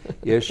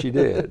 Yes, she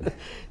did.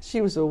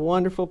 She was a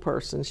wonderful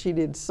person. She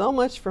did so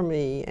much for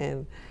me,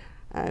 and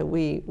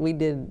we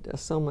did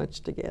so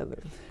much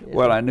together.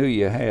 Well, I knew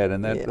you had,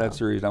 and that's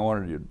the reason I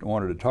wanted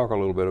to talk a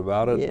little bit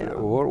about it. Yeah.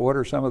 What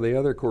are some of the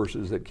other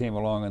courses that came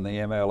along in the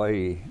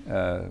MLA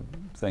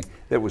thing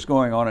that was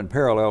going on in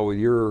parallel with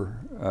your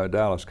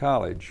Dallas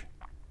College?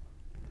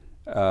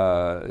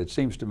 It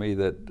seems to me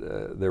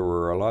that there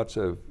were lots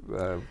of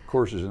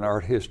courses in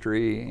art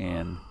history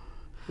and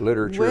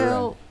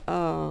literature.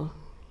 Well,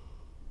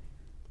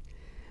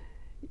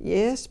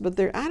 yes, but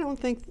I don't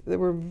think there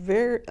were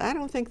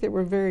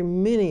very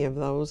many of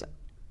those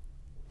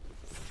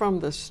from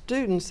the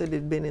students that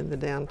had been in the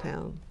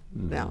downtown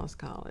Dallas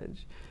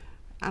College.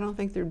 I don't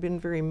think there'd been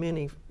very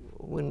many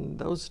when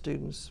those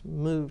students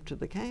moved to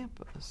the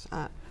campus.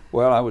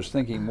 Well, I was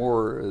thinking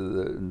more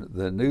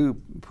the new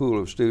pool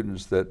of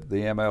students that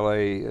the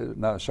MLA,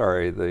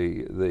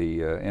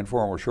 the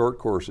informal short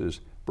courses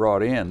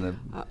brought in.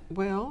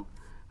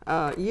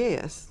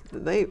 Yes,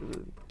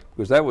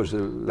 because that was a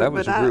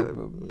group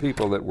of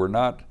people that were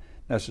not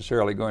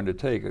necessarily going to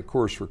take a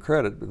course for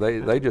credit, but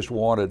they just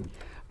wanted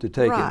to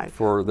take it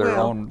for their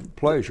own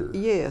pleasure.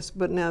 Yes,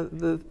 but now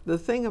the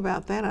thing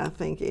about that, I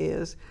think,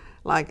 is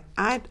like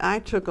I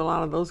took a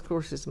lot of those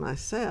courses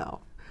myself,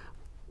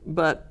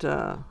 but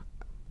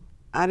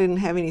I didn't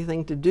have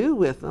anything to do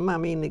with them. I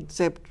mean,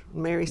 except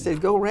Mary said,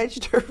 "Go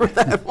register for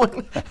that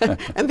one,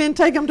 and then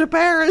take them to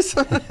Paris."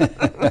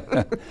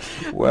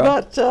 Well,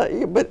 but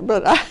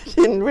I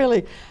didn't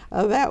really.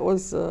 That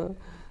was well,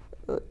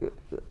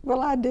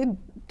 I did.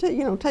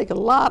 Take a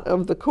lot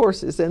of the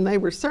courses, and they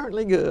were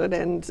certainly good,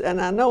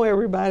 and I know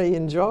everybody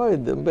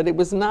enjoyed them. But it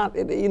was not.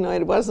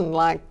 It wasn't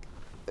like.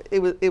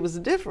 It was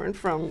different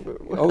from.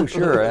 Oh,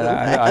 sure, and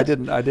I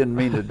didn't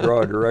mean to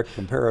draw a direct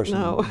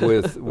comparison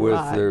with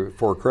the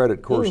for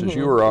credit courses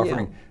you were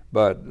offering,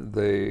 but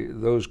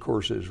those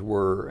courses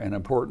were an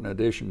important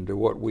addition to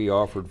what we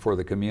offered for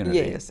the community.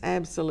 Yes,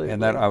 absolutely.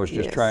 And that I was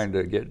just trying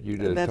to get you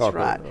to talk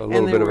a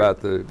little bit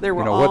about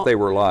what they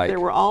were like. There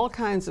were all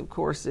kinds of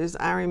courses.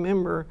 I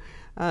remember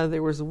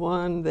there was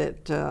one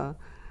that a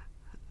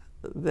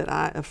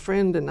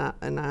friend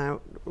and I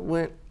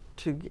went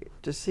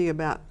to see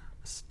about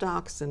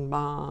stocks and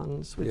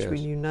bonds, which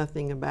we knew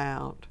nothing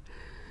about.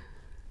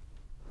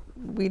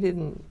 We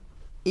didn't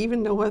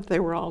even know what they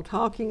were all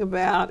talking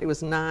about. It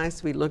was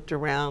nice. We looked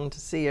around to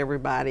see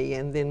everybody,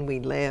 and then we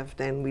left,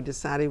 and we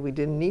decided we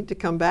didn't need to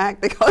come back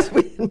because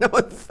we didn't know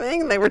a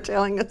thing they were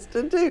telling us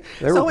to do.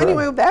 So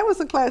anyway, that was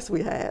the class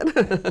we had.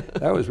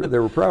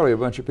 There were probably a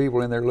bunch of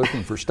people in there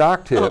looking for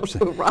stock tips.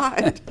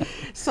 Right.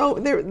 So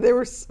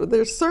there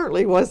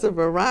certainly was a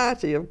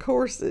variety of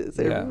courses.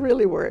 There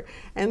really were,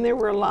 and there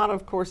were a lot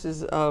of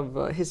courses of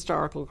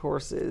historical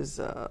courses.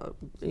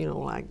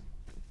 Like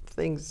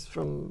things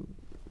from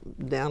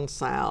down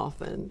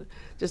south, and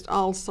just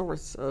all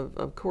sorts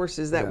of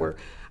courses that were,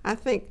 I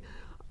think,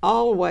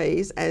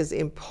 always as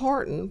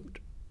important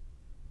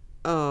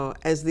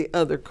as the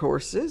other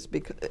courses,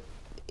 because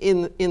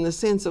in the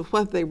sense of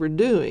what they were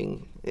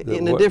doing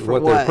in a what,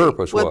 different what way. Their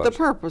purpose what was. the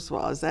purpose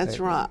was. That's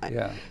right.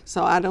 Yeah.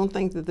 So I don't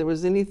think that there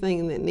was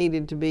anything that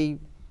needed to be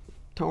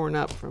torn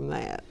up from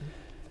that.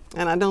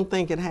 And I don't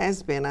think it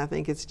has been. I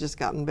think it's just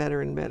gotten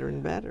better and better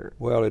and better.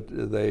 Well,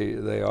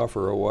 they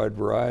offer a wide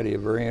variety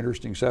of very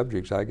interesting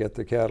subjects. I get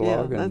the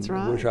catalog, that's and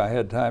right. wish I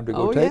had time to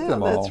go take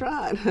them all. That's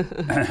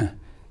right.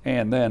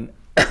 And then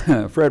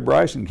Fred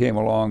Bryson came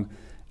along.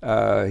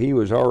 He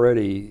was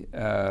already,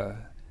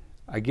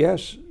 I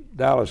guess,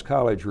 Dallas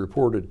College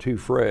reported to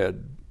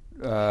Fred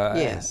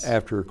Yes.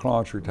 after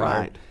Clance retired.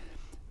 Right.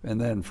 And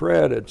then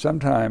Fred, at some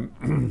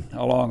time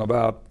along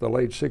about the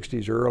late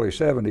 60s or early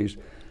 70s,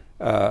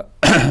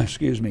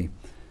 excuse me,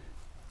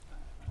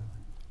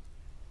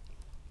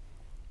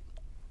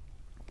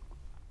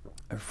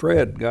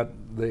 Fred got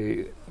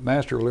the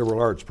Master of Liberal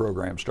Arts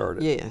program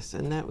started. Yes,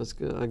 and that was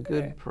good, a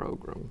good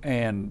program.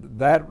 And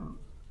that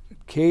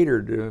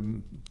catered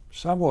to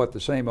somewhat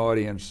the same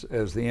audience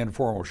as the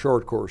informal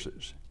short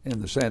courses, in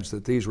the sense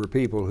that these were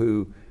people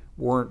who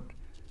weren't,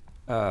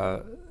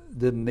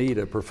 didn't need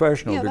a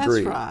professional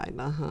degree. That's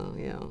right,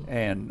 yeah.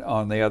 And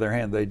on the other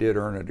hand, they did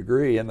earn a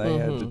degree, and they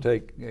had to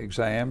take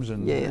exams,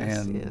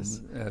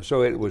 and,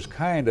 so it was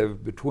kind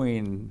of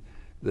between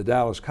the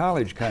Dallas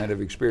College kind of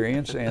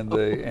experience and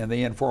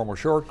the informal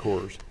short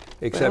course,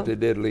 except it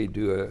did lead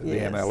to the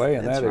MLA,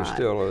 and that is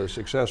still a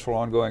successful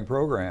ongoing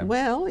program.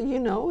 Well, you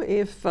know,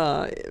 if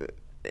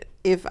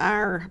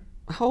our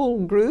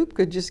whole group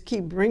could just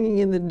keep bringing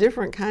in the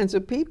different kinds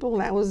of people,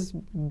 that was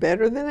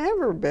better than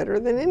ever, better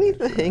than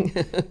anything.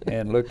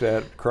 And looked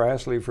at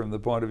crassly from the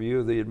point of view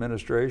of the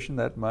administration,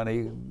 that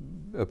money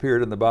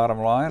appeared in the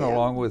bottom line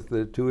along with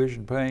the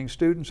tuition-paying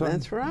students,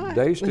 That's right.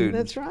 day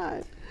students. That's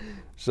right.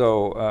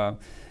 So,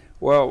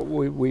 well,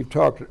 we've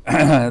talked,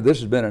 this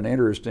has been an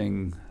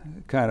interesting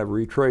kind of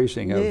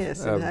retracing of,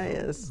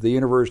 the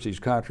university's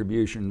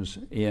contributions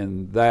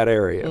in that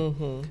area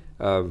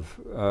of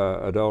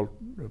adult,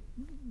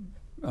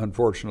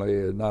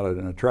 unfortunately not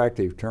an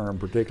attractive term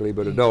particularly,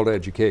 but adult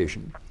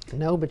education.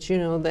 No, but you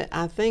know, that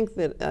I think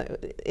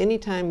that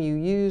anytime you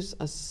use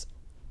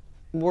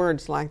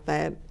words like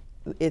that,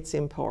 it's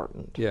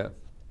important. Yeah,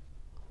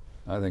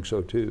 I think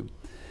so too.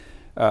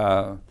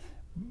 And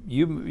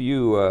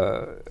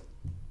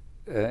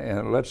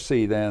let's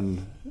see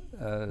then,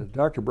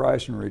 Dr.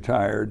 Bryson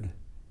retired,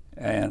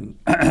 and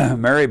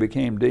Mary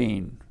became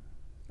dean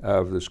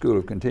of the School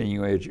of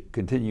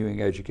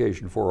Continuing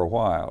Education for a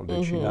while,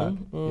 did she not?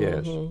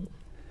 Yes.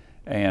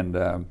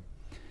 And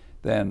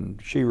then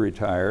she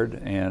retired,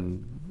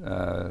 and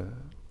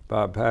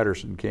Bob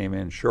Patterson came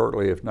in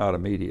shortly, if not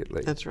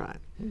immediately. That's right.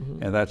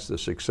 And that's the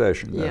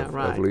succession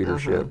of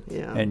leadership.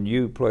 And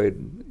you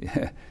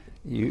played.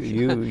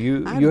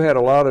 You had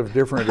a lot of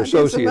different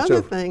associates. I did some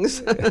other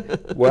things.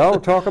 Well,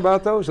 talk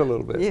about those a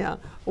little bit. Yeah.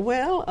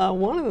 Well,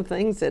 one of the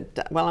things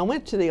that, well, I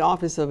went to the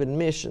Office of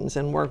Admissions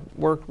and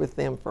worked with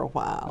them for a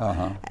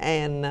while.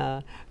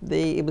 And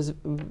it was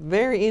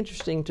very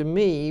interesting to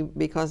me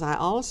because I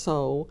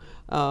also,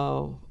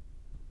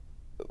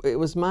 it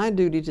was my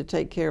duty to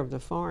take care of the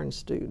foreign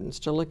students,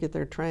 to look at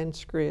their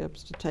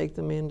transcripts, to take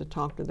them in to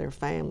talk to their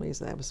families.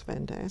 That was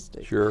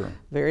fantastic. Sure.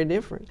 Very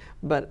different,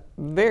 but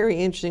very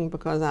interesting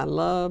because I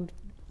loved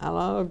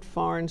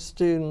foreign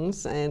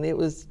students, and it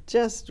was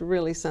just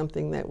really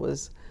something that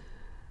was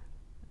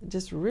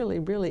just really,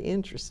 really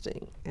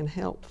interesting and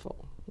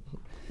helpful.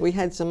 We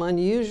had some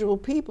unusual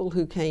people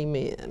who came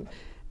in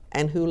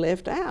and who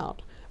left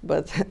out,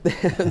 but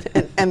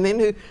and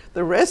then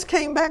the rest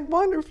came back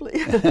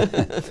wonderfully.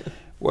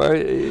 Well,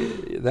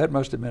 that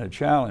must have been a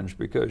challenge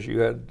because you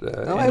had, in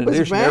it was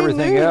addition to brand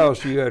everything new.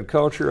 else, you had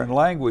culture and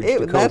language to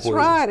cope That's with.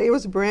 right. It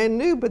was brand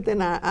new, but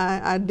then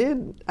I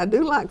do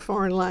like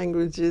foreign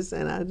languages,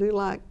 and I do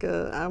like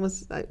I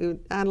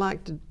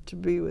like to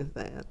be with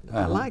that.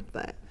 I like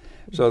that.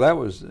 So that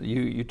was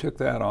you took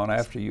that on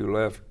after you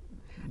left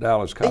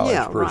Dallas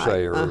College per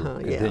se, or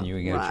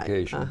continuing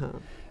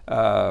education.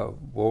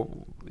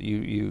 Well,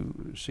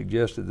 you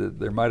suggested that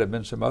there might have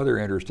been some other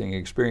interesting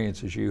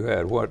experiences you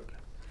had. What?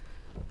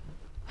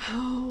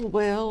 Oh,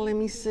 well, let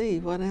me see.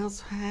 What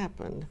else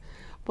happened?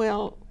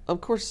 Well, of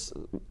course,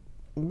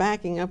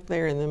 backing up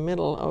there in the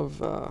middle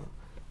of,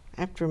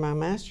 after my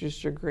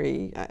master's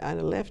degree, I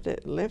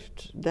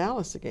left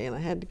Dallas again. I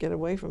had to get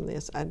away from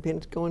this. I'd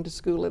been going to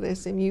school at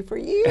SMU for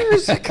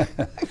years.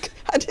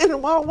 I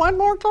didn't want one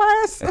more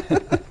class.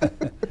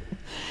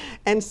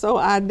 And so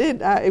I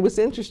did. It was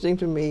interesting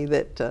to me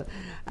that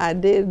I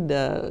did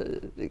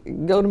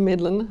go to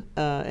Midland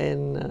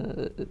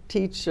and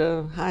teach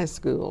high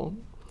school.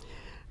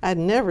 I'd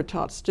never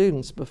taught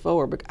students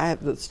before, but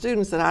the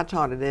students that I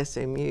taught at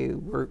SMU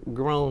were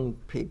grown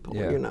people,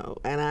 you know,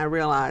 and I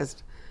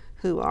realized,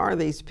 who are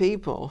these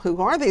people?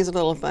 Who are these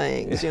little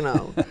things, you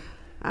know?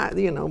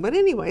 But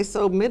anyway,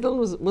 so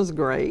Midland was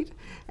great,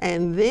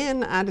 and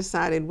then I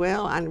decided,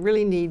 well, I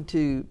really need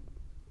to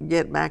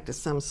get back to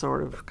some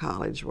sort of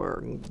college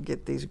work and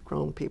get these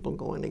grown people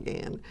going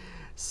again.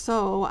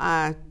 So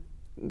I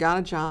got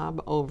a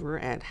job over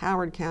at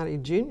Howard County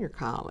Junior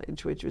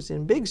College, which was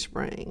in Big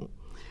Spring.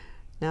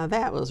 Now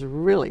that was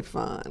really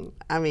fun.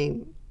 I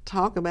mean,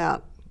 talk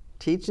about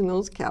teaching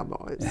those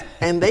cowboys.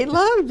 And they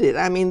loved it.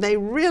 I mean, they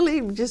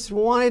really just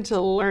wanted to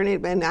learn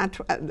it. And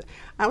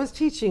I was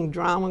teaching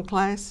drama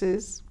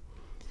classes.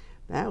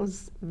 That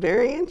was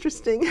very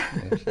interesting.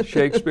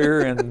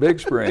 Shakespeare in Big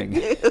Spring.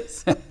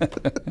 Yes.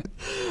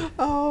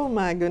 Oh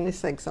my goodness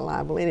sakes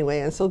alive. Well,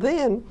 anyway, and so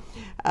then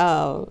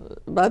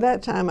by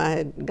that time I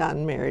had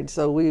gotten married,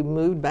 so we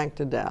moved back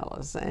to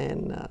Dallas,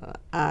 and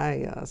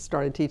I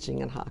started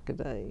teaching at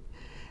Hockaday.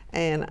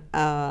 And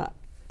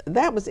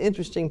that was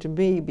interesting to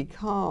me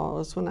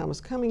because when I was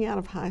coming out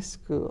of high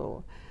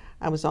school,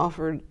 I was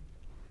offered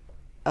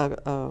that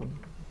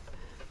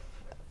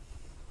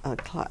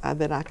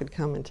I could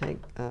come and take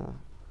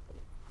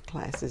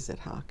classes at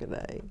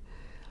Hockaday.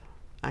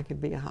 I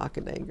could be a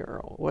Hockaday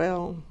girl.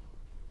 Well,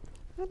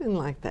 I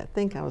didn't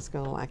think I was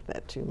going to like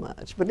that too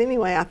much. But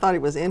anyway, I thought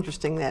it was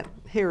interesting that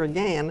here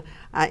again,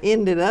 I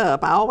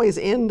always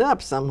end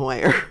up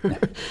somewhere.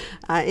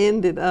 I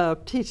ended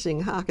up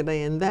teaching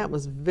Hockaday, and that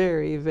was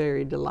very,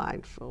 very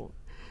delightful.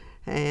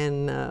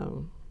 And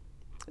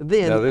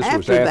then now this after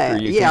was after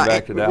that, you came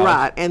back to Dallas?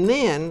 Right, and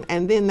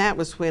then that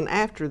was when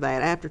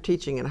after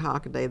teaching at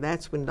Hockaday,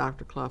 that's when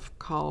Dr. Clough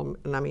called,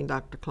 and I mean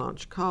Dr.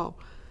 Clonch called.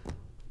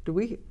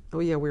 Oh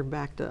yeah, we're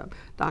backed up.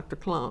 Dr.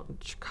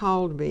 Clonch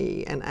called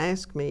me and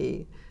asked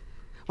me.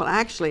 Well,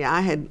 actually,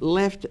 I had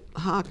left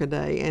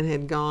Hockaday and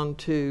had gone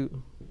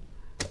to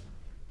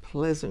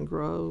Pleasant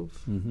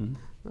Grove,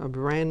 a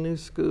brand new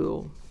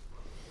school.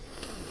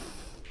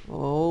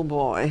 Oh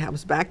boy, I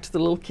was back to the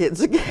little kids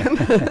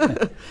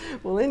again.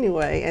 Well,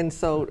 anyway, and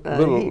so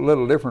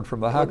little different from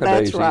the Hockaday.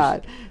 That's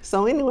right.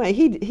 So anyway,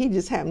 he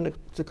just happened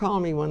to call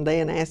me one day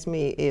and ask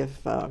me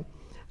if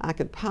I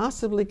could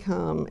possibly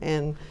come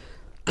and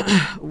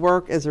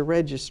work as a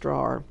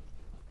registrar.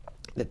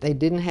 That they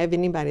didn't have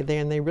anybody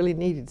there and they really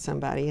needed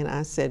somebody. And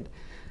I said,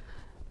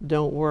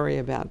 "Don't worry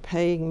about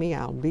paying me.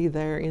 I'll be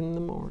there in the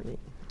morning.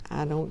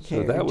 I don't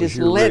care. So just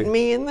let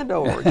me in the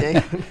door."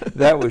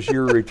 That was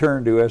your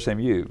return to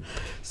SMU.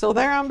 So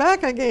there I'm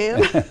back again.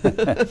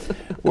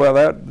 Well,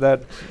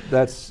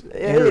 that's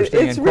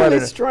interesting. It's and really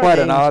quite strange. Quite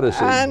an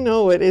odyssey. I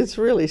know it. It's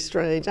really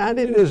strange. I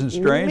didn't It isn't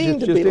strange. mean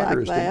It's to just be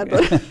interesting. like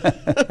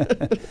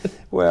that.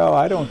 Well,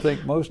 I don't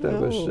think most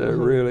of us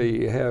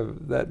really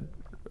have that.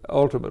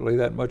 Ultimately,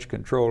 that much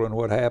control in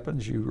what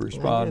happens. You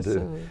respond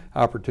to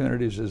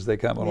opportunities as they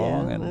come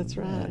along, and, that's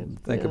right.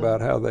 and think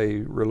about how they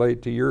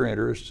relate to your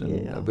interests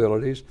and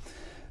abilities.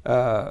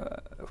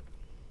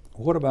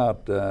 What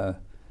about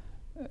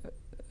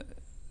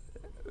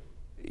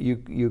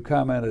you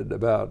commented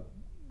about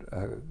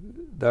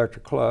Dr.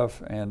 Clough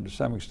and to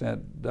some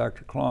extent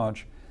Dr.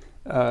 Clonch.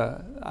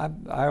 I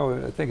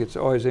think it's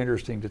always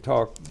interesting to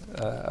talk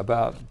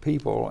about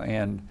people,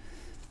 and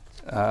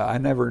I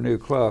never knew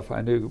Clough.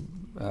 I knew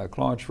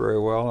Clonch very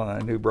well, and I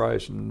knew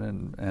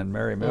Bryson and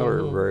Mary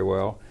Miller very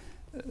well.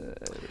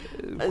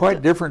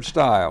 Quite different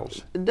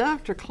styles.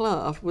 Dr.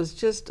 Clough was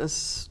just the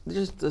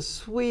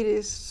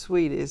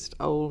sweetest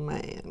old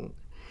man,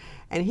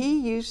 and he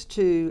used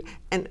to.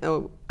 And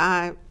well,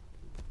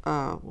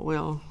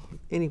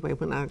 anyway,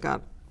 when I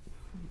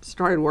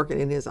started working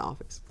in his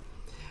office,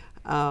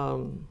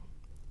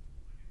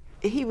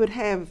 he would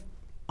have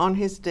on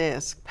his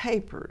desk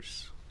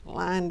papers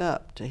lined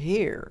up to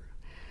here,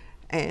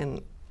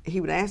 and he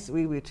would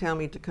tell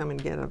me to come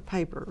and get a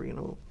paper,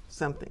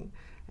 something,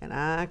 and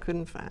I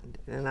couldn't find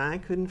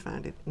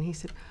it, and he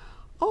said,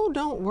 "Oh,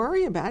 don't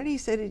worry about it." He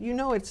said,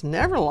 "It's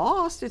never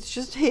lost. It's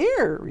just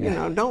here.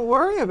 Don't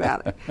worry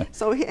about it."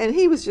 So,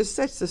 he was just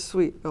such a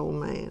sweet old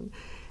man.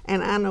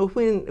 And I know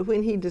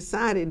when he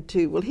decided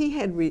to, well, he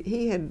had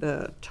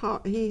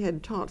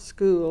taught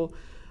school,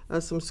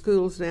 some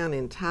schools down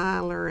in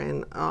Tyler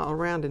and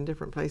around in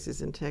different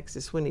places in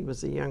Texas when he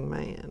was a young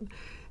man,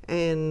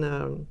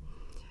 and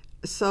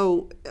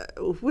so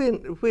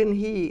when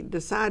he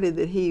decided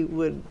that he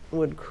would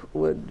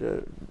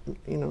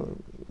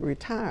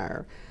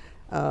retire,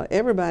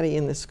 everybody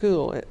in the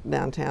school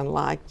downtown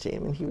liked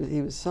him, and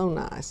he was so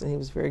nice, and he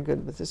was very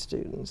good with the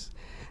students.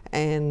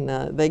 And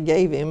they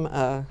gave him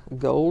a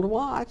gold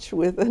watch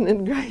with an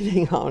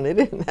engraving on it,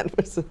 and that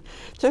was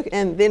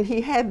and then he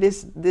had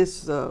this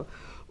I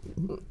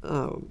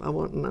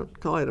won't not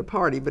call it a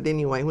party, but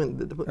anyway, when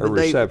the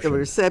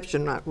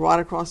reception right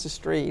across the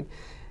street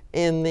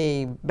in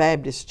the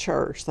Baptist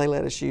church, they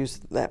let us use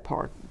that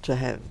part to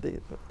have the.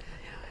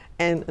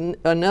 And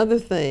another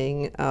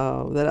thing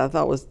that I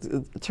thought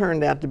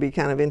turned out to be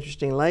kind of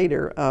interesting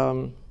later,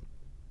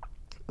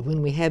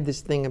 when we had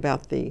this thing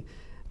about the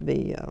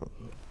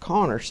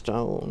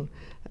cornerstone,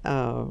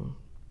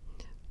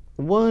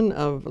 one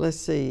of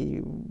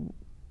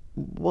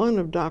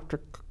Dr.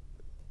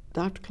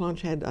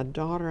 Clonch had a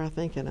daughter, I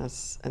think, and a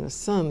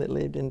son that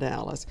lived in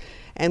Dallas,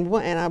 and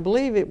I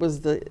believe it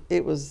was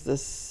the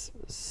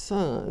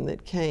son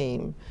that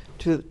came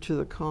to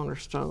the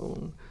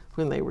cornerstone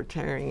when they were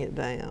tearing it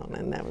down,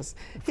 and that was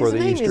For his the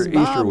name is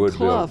Bob Easterwood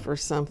Clough building. or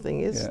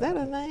something. Is Yeah. that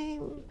a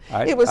name?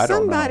 I It was don't know.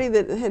 somebody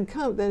that had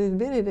come, that had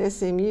been at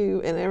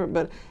SMU, and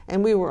but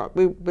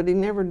he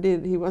never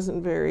did. He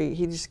wasn't very.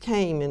 He just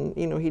came, and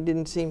he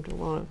didn't seem to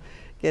want to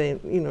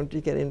get in,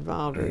 to get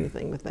involved or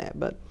anything with that.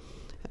 But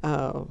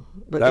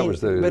that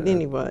was the but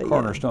anyway,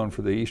 cornerstone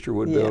for the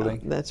Easterwood building?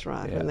 Yeah, that's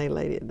right, Yeah. when they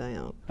laid it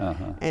down.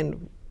 Uh-huh.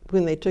 And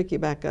when they took you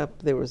back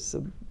up, there was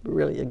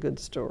really a good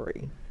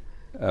story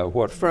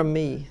What? from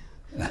me.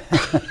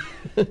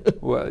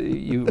 Well,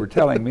 you were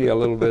telling me a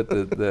little bit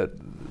that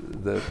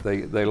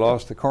they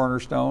lost the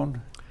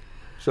cornerstone,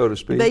 so to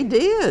speak. They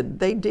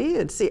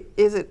did. See,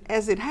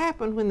 as it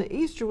happened when the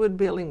Easterwood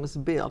building was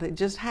built, it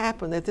just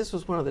happened that this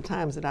was one of the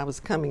times that I was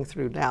coming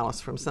through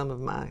Dallas from some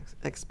of my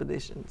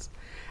expeditions.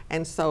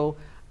 And so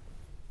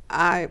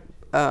I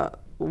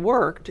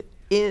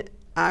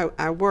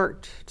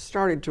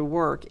started to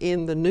work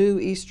in the new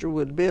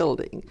Easterwood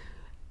building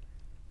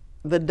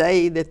the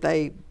day that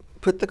they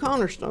put the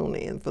cornerstone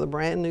in for the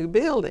brand new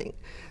building.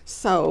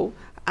 So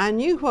I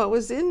knew what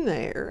was in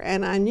there,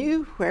 and I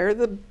knew where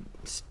the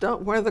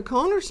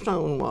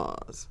cornerstone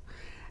was.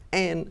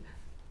 And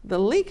the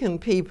Lincoln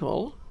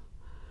people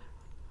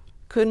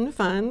couldn't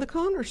find the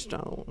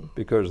cornerstone.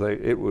 Because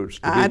it was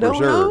to be I don't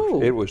preserved.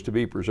 know. It was to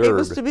be preserved. It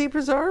was to be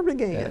preserved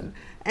again.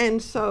 Yeah.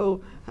 And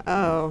so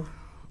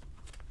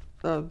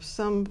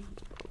some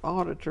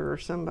auditor or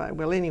somebody,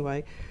 well,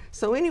 anyway,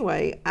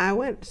 I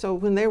went, so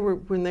when they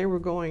were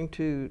going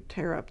to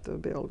tear up the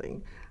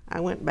building,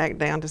 I went back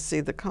down to see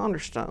the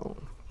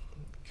cornerstone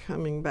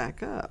coming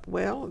back up.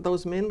 Well,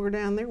 those men were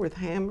down there with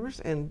hammers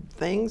and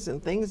things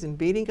and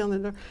beating on the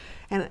door,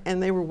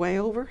 and they were way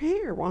over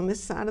here on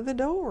this side of the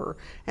door.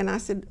 And I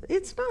said,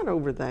 it's not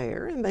over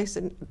there. And they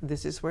said,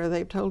 this is where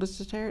they've told us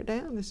to tear it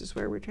down. This is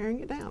where we're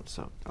tearing it down.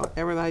 So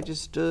everybody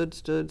just stood,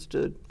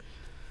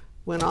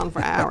 went on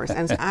for hours.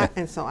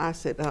 And so I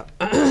said,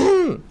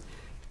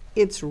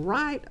 it's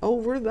right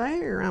over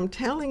there. I'm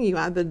telling you,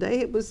 the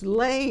day it was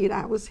laid,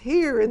 I was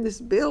here in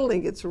this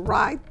building. It's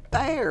right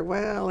there.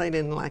 Well, they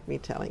didn't like me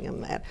telling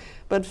them that.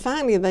 But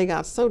finally, they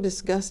got so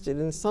disgusted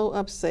and so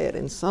upset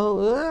and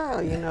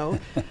so,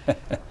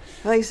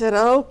 they said,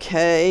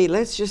 okay,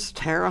 let's just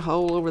tear a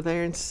hole over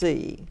there and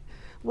see.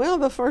 Well,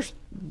 the first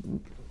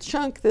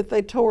chunk that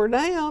they tore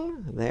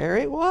down, there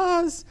it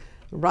was,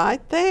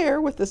 right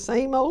there with the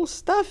same old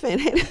stuff in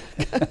it.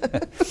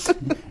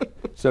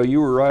 So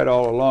you were right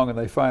all along, and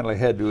they finally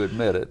had to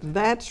admit it.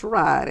 That's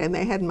right, and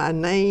they had my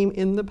name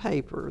in the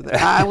paper, that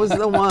I was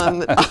the one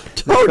that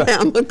tore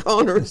down the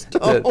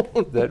cornerstone.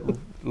 that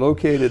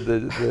located the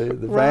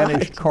Right.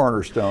 vanished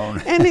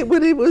cornerstone. And it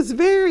was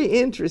very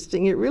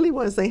interesting. It really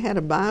was. They had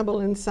a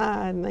Bible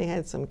inside, and they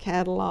had some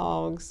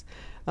catalogs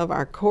of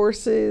our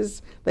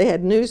courses. They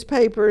had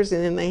newspapers,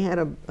 and then they had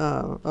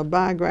a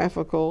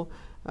biographical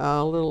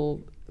little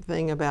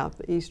thing about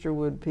the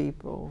Easterwood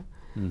people.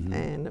 Mm-hmm.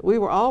 And we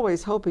were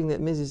always hoping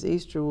that Mrs.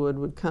 Easterwood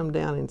would come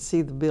down and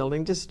see the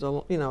building, just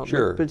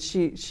Sure. But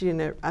she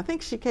never. I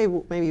think she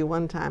came maybe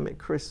one time at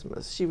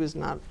Christmas. She was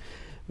not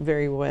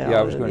very well. Yeah,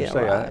 I was going to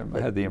say, right,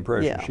 I had the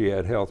impression she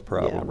had health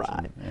problems.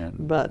 Yeah, right.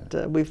 But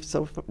we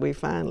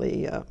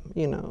finally,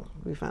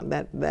 we found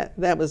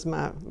that was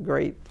my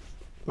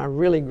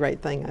really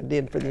great thing I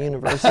did for the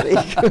university.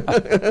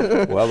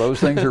 Well,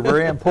 those things are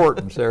very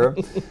important, Sarah.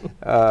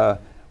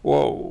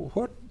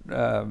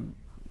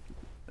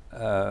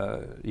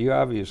 You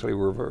obviously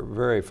were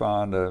very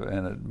fond of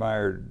and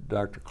admired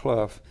Dr.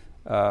 Clough.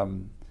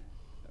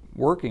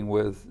 Working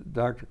with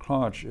Dr.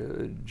 Clough,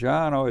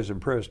 John always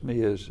impressed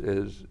me as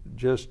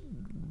just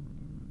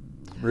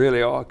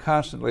really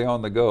constantly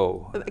on the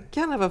go.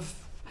 Kind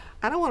of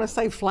I don't want to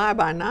say fly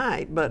by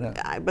night, but no.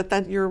 But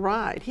that you're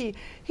right. He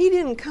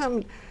didn't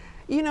come.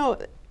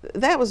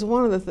 That was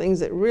one of the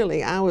things that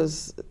really I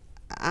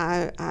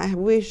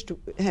wished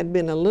had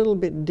been a little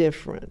bit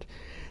different.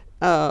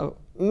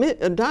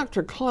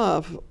 Dr.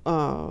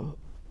 Clough,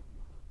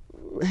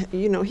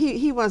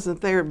 he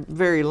wasn't there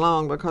very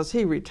long because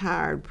he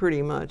retired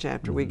pretty much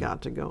after we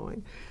got to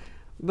going.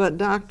 But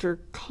Dr.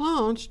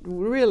 Clough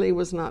really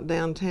was not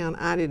downtown,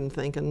 I didn't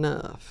think,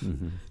 enough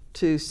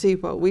to see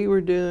what we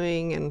were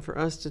doing and for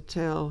us to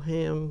tell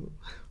him,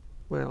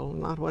 well,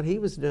 not what he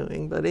was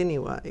doing, but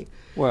anyway.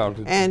 Well,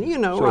 and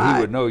so right.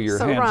 he would know your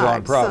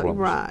hands-on problems.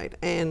 Right,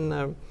 and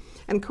of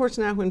course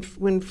now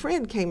when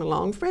Fred came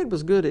along, Fred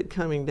was good at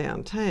coming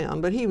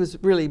downtown, but he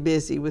was really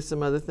busy with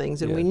some other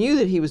things, and we knew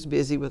that he was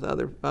busy with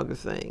other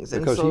things.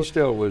 Because he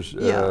still was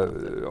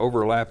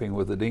overlapping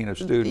with the Dean of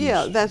Students.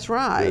 Yeah, that's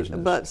right. Business.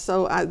 But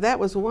so that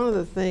was one of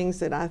the things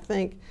that I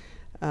think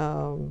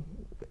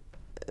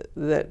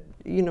that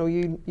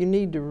you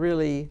need to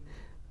really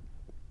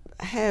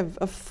have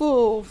a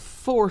full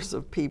force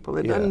of people.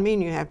 It doesn't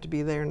mean you have to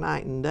be there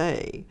night and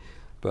day,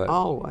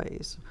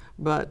 always.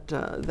 But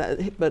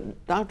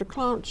Dr.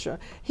 Clough,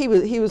 he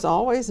was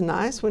always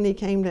nice when he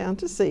came down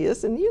to see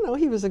us, and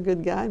he was a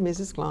good guy.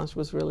 Mrs. Clough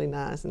was really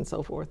nice and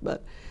so forth.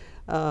 But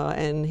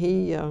and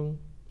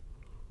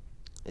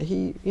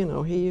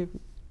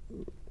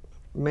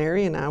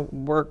Mary and I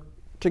worked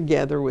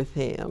together with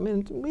him,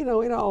 and you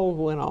know, it all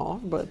went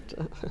off. But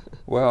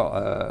well,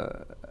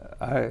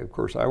 of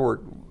course I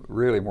worked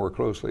really more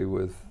closely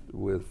with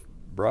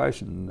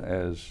Bryson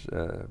as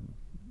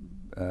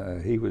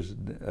he was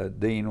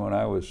dean when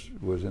I was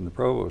in the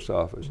provost's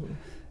office,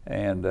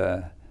 and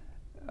I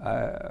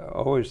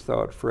always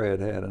thought Fred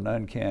had an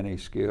uncanny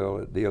skill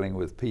at dealing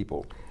with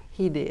people.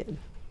 he did.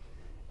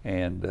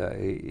 And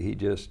he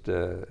just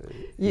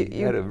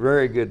he had a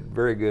very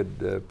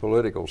good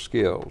political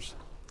skills.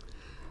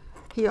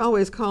 He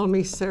always called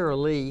me Sarah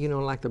Lee, you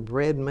know, like the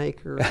bread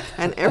maker.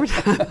 And every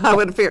time I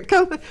would appear,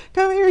 come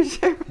here,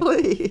 Sarah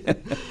Lee.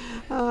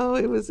 Oh,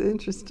 it was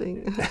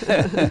interesting.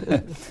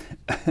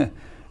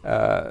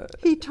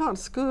 He taught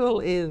school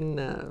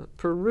in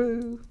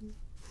Peru.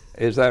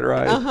 Is that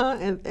right?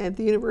 And at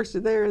the university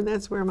there, and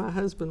that's where my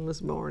husband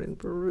was born, in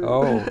Peru.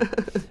 Oh,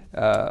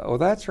 well,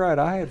 that's right.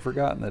 I had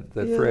forgotten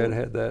that Yeah. Fred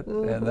had that,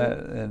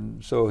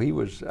 and so he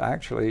was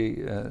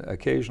actually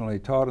occasionally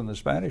taught in the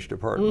Spanish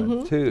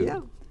department too.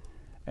 Yeah.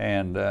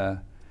 And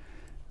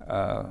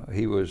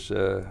he was.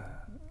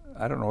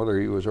 I don't know whether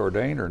he was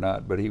ordained or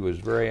not, but he was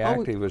very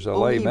active as a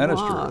lay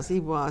minister. He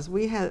was.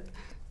 We had.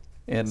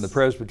 In the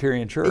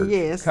Presbyterian Church.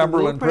 Yes.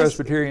 Cumberland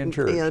Presbyterian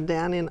Church. Yeah,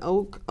 down in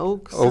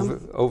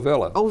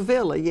Ovilla.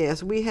 Ovilla,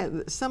 yes. We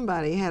had,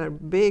 somebody had a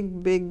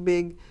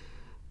big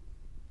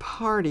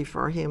party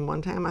for him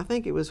one time. I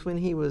think it was when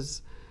he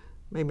was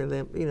maybe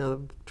the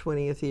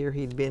 20th year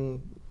he'd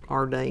been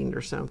ordained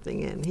or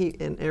something,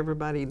 and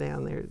everybody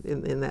down there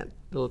in that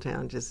little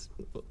town just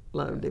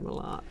loved him a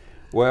lot.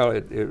 Well,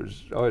 it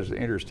was always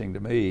interesting to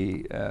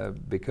me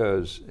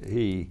because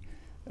he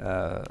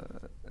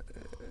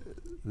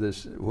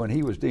when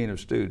he was Dean of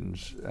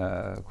Students,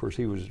 of course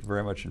he was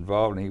very much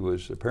involved, and he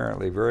was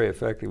apparently very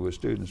effective with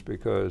students,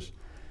 because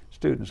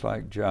students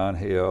like John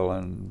Hill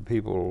and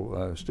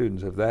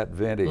students of that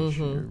vintage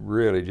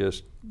really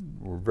just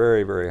were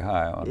very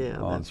high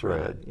on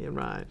Fred. Right. Yeah,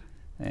 right.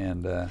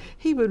 And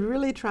he would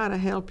really try to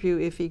help you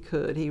if he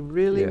could. He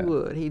really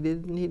would. He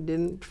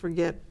didn't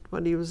forget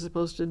what he was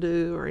supposed to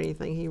do or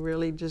anything. He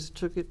really just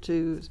took it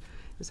to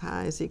as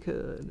high as he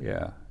could.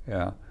 Yeah,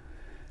 yeah.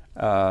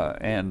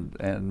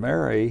 And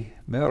Mary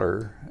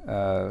Miller,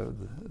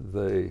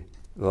 the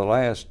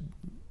last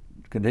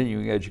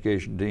continuing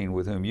education dean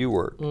with whom you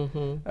worked,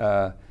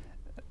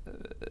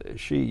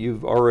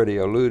 you've already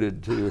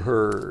alluded to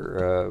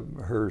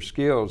her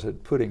skills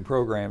at putting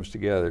programs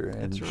together,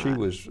 and she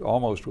was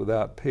almost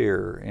without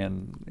peer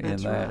in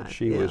that. Right.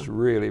 She was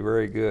really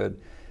very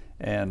good.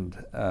 And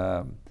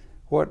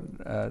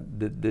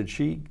did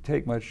she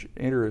take much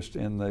interest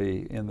in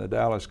the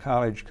Dallas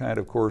College kind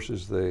of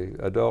courses, the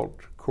adult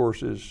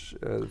courses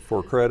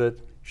for credit?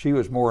 She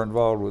was more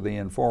involved with the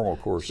informal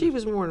courses. She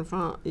was more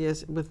involved,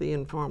 yes, with the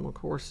informal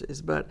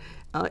courses. But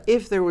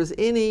if there was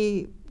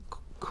any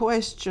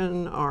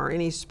question or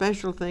any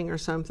special thing or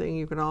something,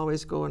 you could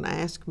always go and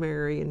ask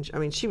Mary. And I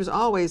mean, she was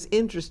always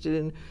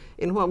interested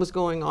in what was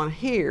going on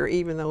here,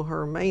 even though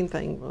her main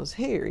thing was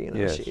here. You know,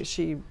 yes.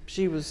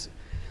 She was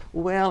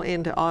well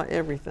into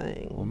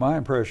everything. Well, my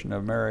impression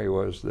of Mary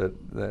was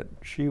that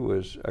she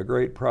was a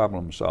great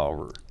problem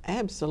solver.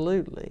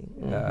 Absolutely.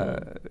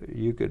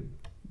 You could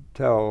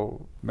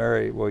tell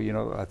Mary,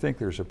 well, I think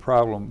there's a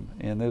problem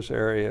in this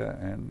area,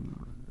 and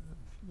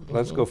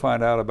let's go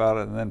find out about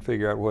it and then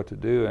figure out what to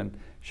do. And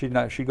she'd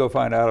go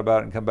find out about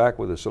it and come back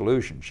with a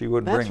solution. She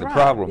wouldn't bring the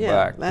problem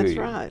back to you.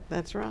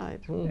 That's right.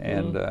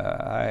 And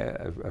I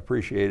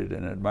appreciated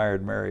and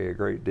admired Mary a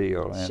great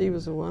deal. And she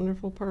was a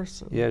wonderful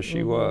person. Yes,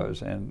 she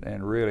was,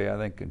 and really I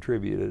think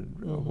contributed,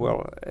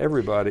 well,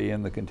 everybody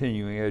in the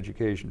continuing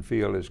education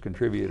field has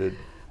contributed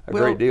a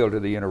great deal to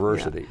the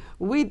university.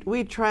 Yeah.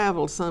 We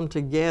traveled some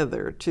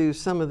together to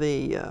some of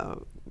the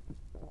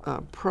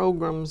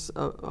programs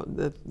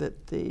that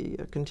the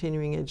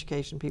continuing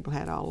education people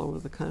had all over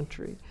the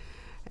country.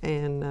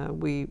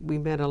 And we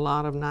met a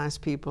lot of nice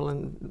people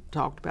and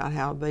talked about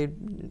how they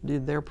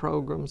did their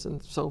programs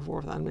and so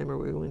forth. I remember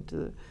we went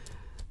to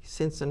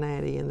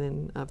Cincinnati and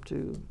then up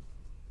to,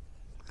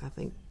 I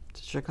think,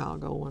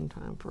 Chicago one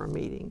time for a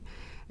meeting.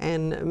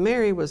 And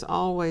Mary was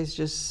always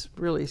just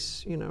really,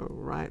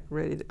 right,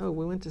 ready to,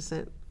 we went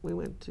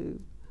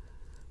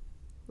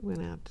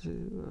out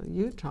to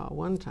Utah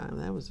one time.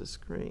 That was a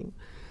scream.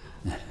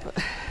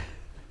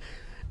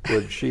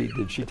 Did she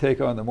take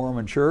on the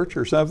Mormon Church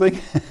or something?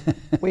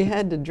 We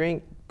had to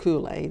drink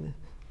Kool-Aid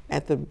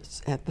at the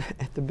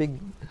big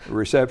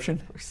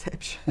reception.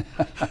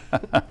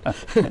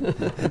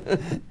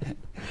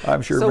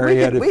 I'm sure So Mary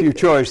had a few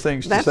choice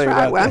things to say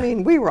about that. I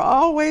mean, we were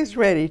always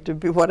ready to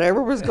be,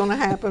 whatever was going to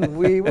happen,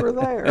 we were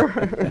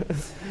there.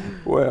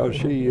 Well,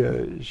 she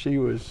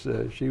was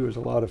a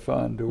lot of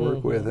fun to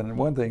work with, and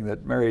one thing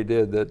that Mary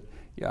did that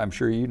I'm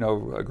sure you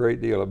know a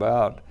great deal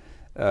about,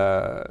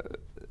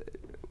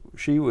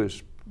 she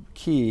was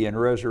key in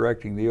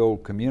resurrecting the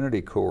old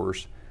community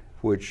course,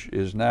 which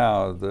is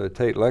now the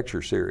Tate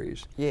Lecture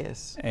Series.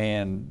 Yes.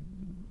 And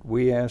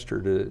we asked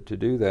her to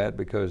do that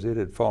because it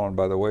had fallen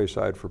by the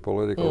wayside for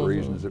political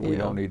reasons that we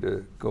don't need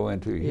to go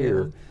into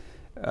here.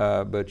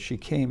 but she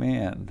came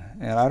in,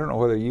 and I don't know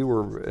whether you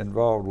were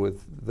involved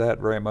with that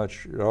very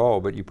much at all,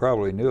 but you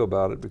probably knew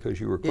about it because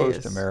you were close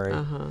to Mary.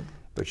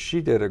 But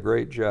she did a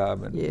great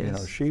job, and you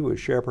know, she was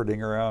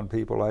shepherding around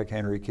people like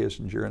Henry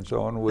Kissinger and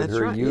so on with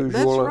her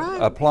usual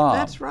aplomb.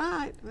 That's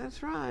right.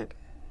 That's right.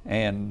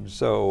 And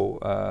so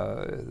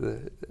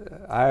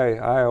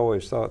I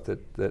always thought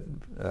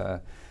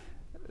that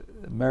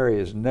Mary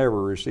has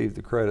never received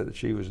the credit that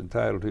she was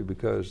entitled to,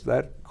 because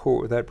that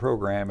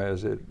program,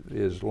 as it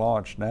is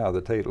launched now,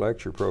 the Tate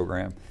Lecture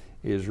Program,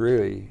 is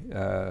really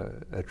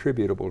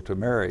attributable to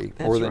Mary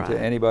more than to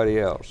anybody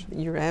else.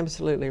 You're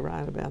absolutely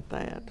right about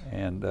that.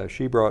 And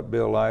she brought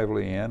Bill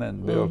Lively in,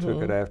 and Bill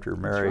took it after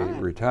Mary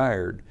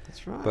retired.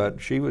 That's right.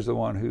 But she was the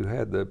one who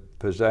had the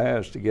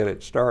pizzazz to get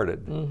it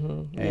started.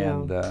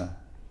 And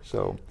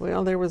so.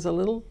 Well, there was a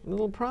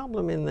little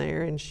problem in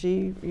there, and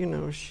she, you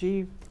know,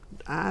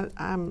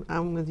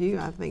 I'm with you.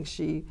 I think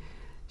she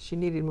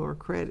needed more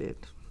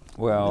credit.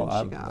 Well,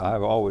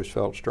 I've always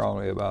felt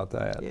strongly about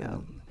that.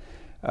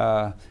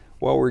 Yeah.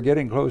 Well, we're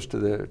getting close to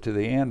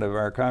the end of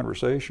our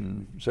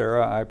conversation,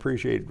 Sarah. I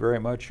appreciate very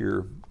much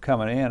your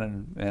coming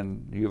in,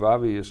 and you've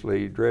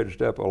obviously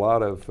dredged up a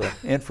lot of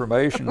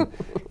information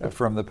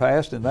from the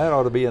past, and that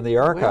ought to be in the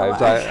archives.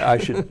 Well, I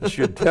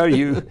should tell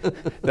you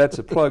that's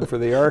a plug for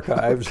the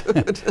archives.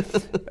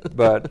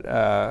 But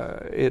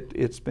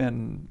it's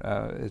been,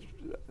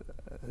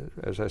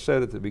 as I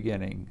said at the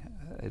beginning,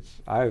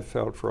 I've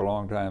felt for a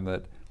long time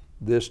that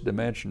this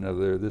dimension of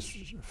this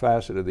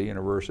facet of the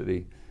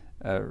university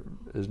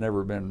has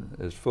never been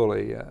as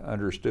fully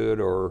understood,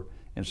 or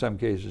in some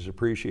cases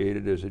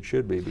appreciated, as it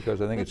should be,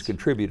 because I think it's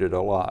contributed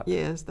a lot.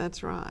 Yes,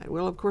 that's right.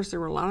 Well, of course, there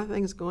were a lot of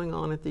things going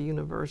on at the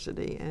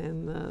university,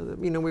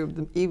 and you know,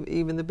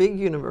 even the big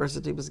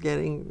university was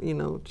getting, you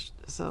know,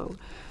 so.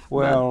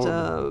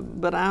 Well,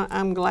 but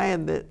I'm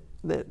glad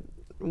that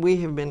we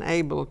have been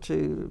able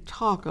to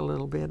talk a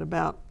little bit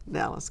about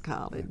Dallas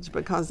College,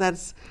 because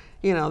that's,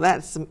 you know,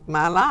 that's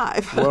my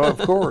life. Well, of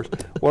course.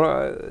 Well,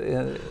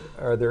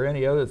 are there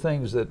any other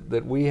things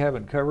that we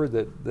haven't covered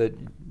that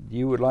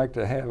you would like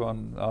to have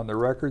on the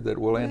record that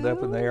will end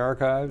up in the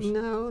archives?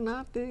 No,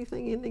 not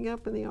anything ending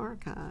up in the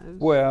archives.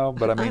 Well,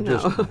 but I mean,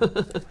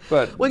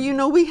 but well, you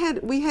know, we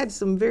had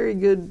some very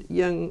good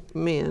young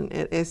men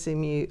at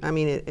SMU. I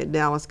mean, at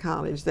Dallas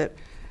College that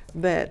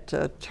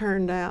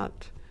turned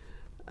out.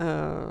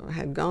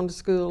 Had gone to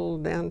school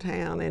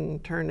downtown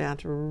and turned out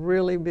to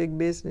really big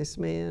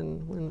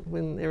businessmen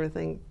when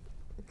everything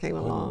came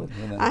along.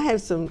 I had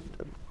some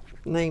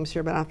names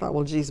here, but I thought,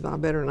 well, geez, I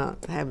better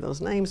not have those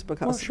names,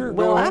 because,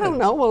 well, I don't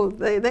know. Well,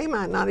 they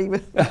might not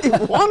even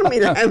want me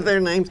to have their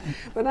names.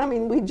 But I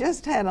mean, we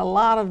just had a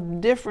lot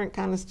of different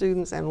kind of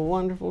students and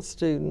wonderful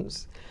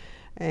students,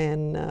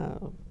 and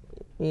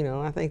you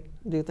know, I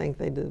do think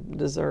they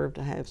deserve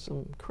to have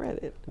some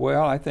credit.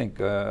 Well, I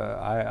think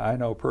I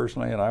know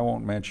personally, and I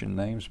won't mention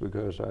names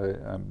because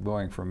I'm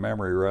going from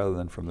memory rather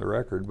than from the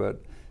record,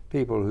 but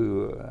people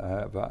who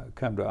have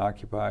come to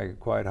occupy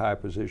quite high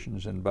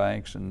positions in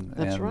banks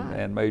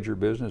and major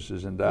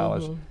businesses in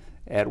Dallas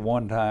at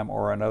one time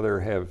or another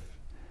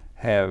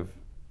have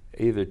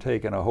either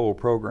taken a whole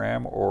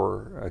program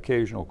or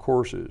occasional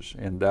courses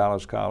in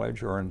Dallas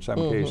College, or in some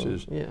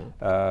cases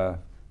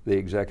the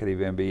executive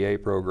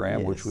MBA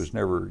program, which was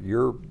never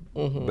your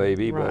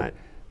baby,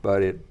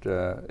 but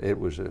it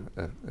was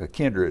a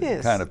kindred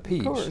kind of piece,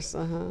 of course,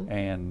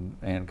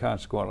 and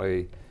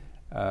consequently,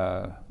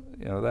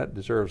 you know, that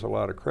deserves a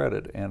lot of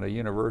credit. And a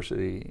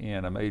university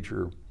in a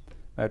major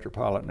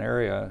metropolitan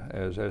area,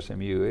 as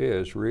SMU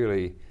is,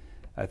 really,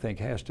 I think,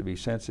 has to be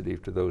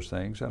sensitive to those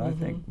things. And I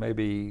think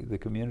maybe the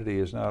community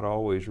has not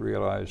always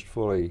realized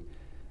fully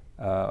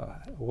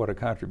what a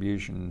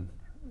contribution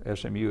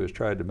SMU has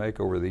tried to make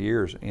over the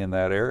years in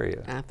that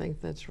area. I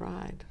think that's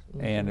right.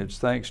 And it's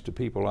thanks to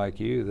people like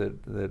you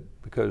that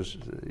because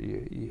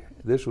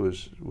this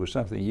was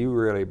something you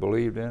really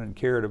believed in and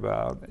cared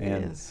about,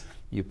 and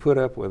you put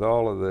up with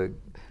all of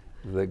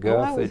the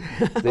guff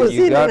that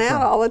you got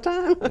from all the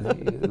time.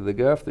 the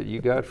guff that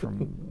you got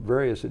from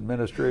various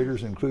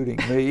administrators, including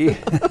me,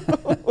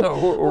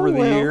 over the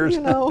years.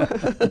 You know.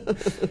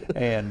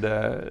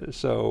 And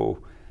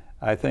so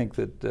I think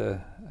that.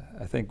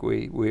 I think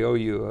we owe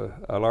you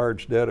a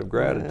large debt of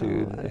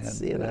gratitude,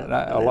 and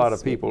a lot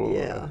of people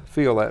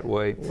feel that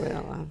way.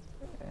 Well,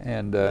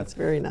 and that's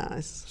very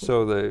nice.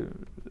 So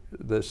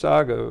the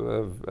saga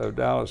of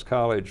Dallas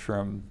College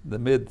from the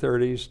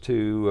mid-30s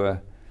to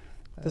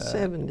the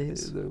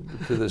 70s,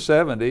 to the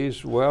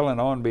 70s, well,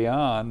 and on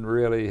beyond,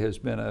 really has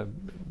been a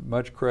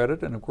much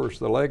credit. And of course,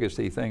 the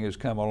legacy thing has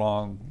come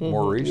along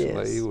more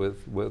recently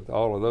with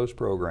all of those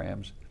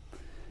programs,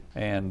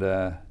 and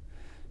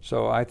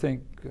so I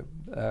think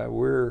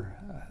we're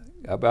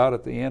about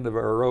at the end of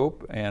our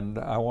rope, and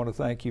I want to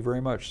thank you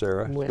very much,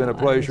 Sarah. It's been a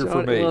pleasure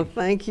for me. Well,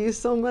 thank you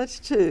so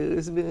much too.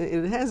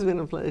 It has been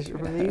a pleasure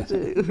for me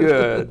too.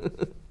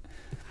 Good.